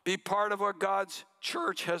 Be part of what God's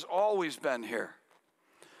church has always been here.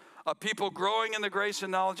 A people growing in the grace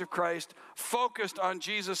and knowledge of Christ, focused on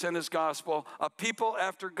Jesus and his gospel, a people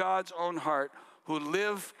after God's own heart who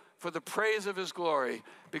live for the praise of his glory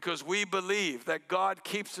because we believe that God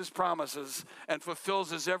keeps his promises and fulfills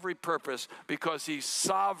his every purpose because he's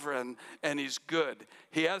sovereign and he's good.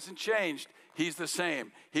 He hasn't changed. He's the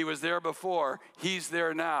same. He was there before, he's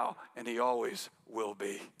there now, and he always will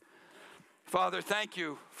be. Father, thank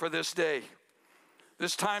you for this day.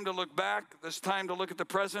 This time to look back, this time to look at the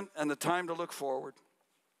present, and the time to look forward.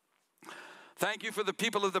 Thank you for the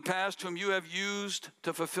people of the past whom you have used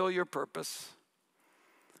to fulfill your purpose.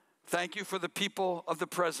 Thank you for the people of the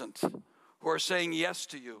present who are saying yes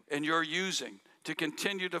to you and you're using to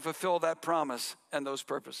continue to fulfill that promise and those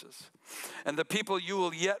purposes. And the people you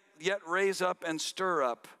will yet raise up and stir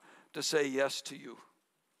up to say yes to you.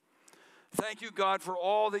 Thank you, God, for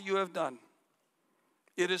all that you have done.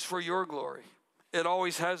 It is for your glory. It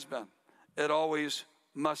always has been. It always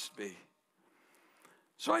must be.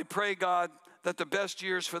 So I pray, God, that the best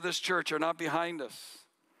years for this church are not behind us.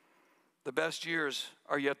 The best years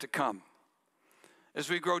are yet to come. As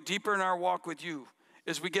we grow deeper in our walk with you,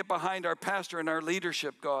 as we get behind our pastor and our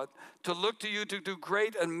leadership, God, to look to you to do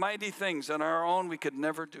great and mighty things on our own we could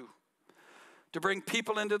never do. To bring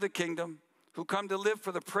people into the kingdom who come to live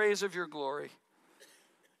for the praise of your glory.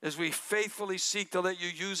 As we faithfully seek to let you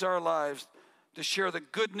use our lives to share the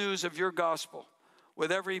good news of your gospel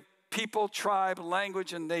with every people, tribe,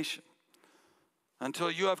 language, and nation.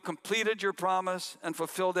 Until you have completed your promise and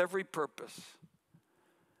fulfilled every purpose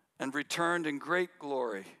and returned in great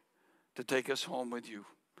glory to take us home with you.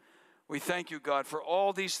 We thank you, God, for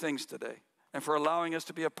all these things today and for allowing us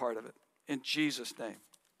to be a part of it. In Jesus' name,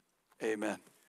 amen.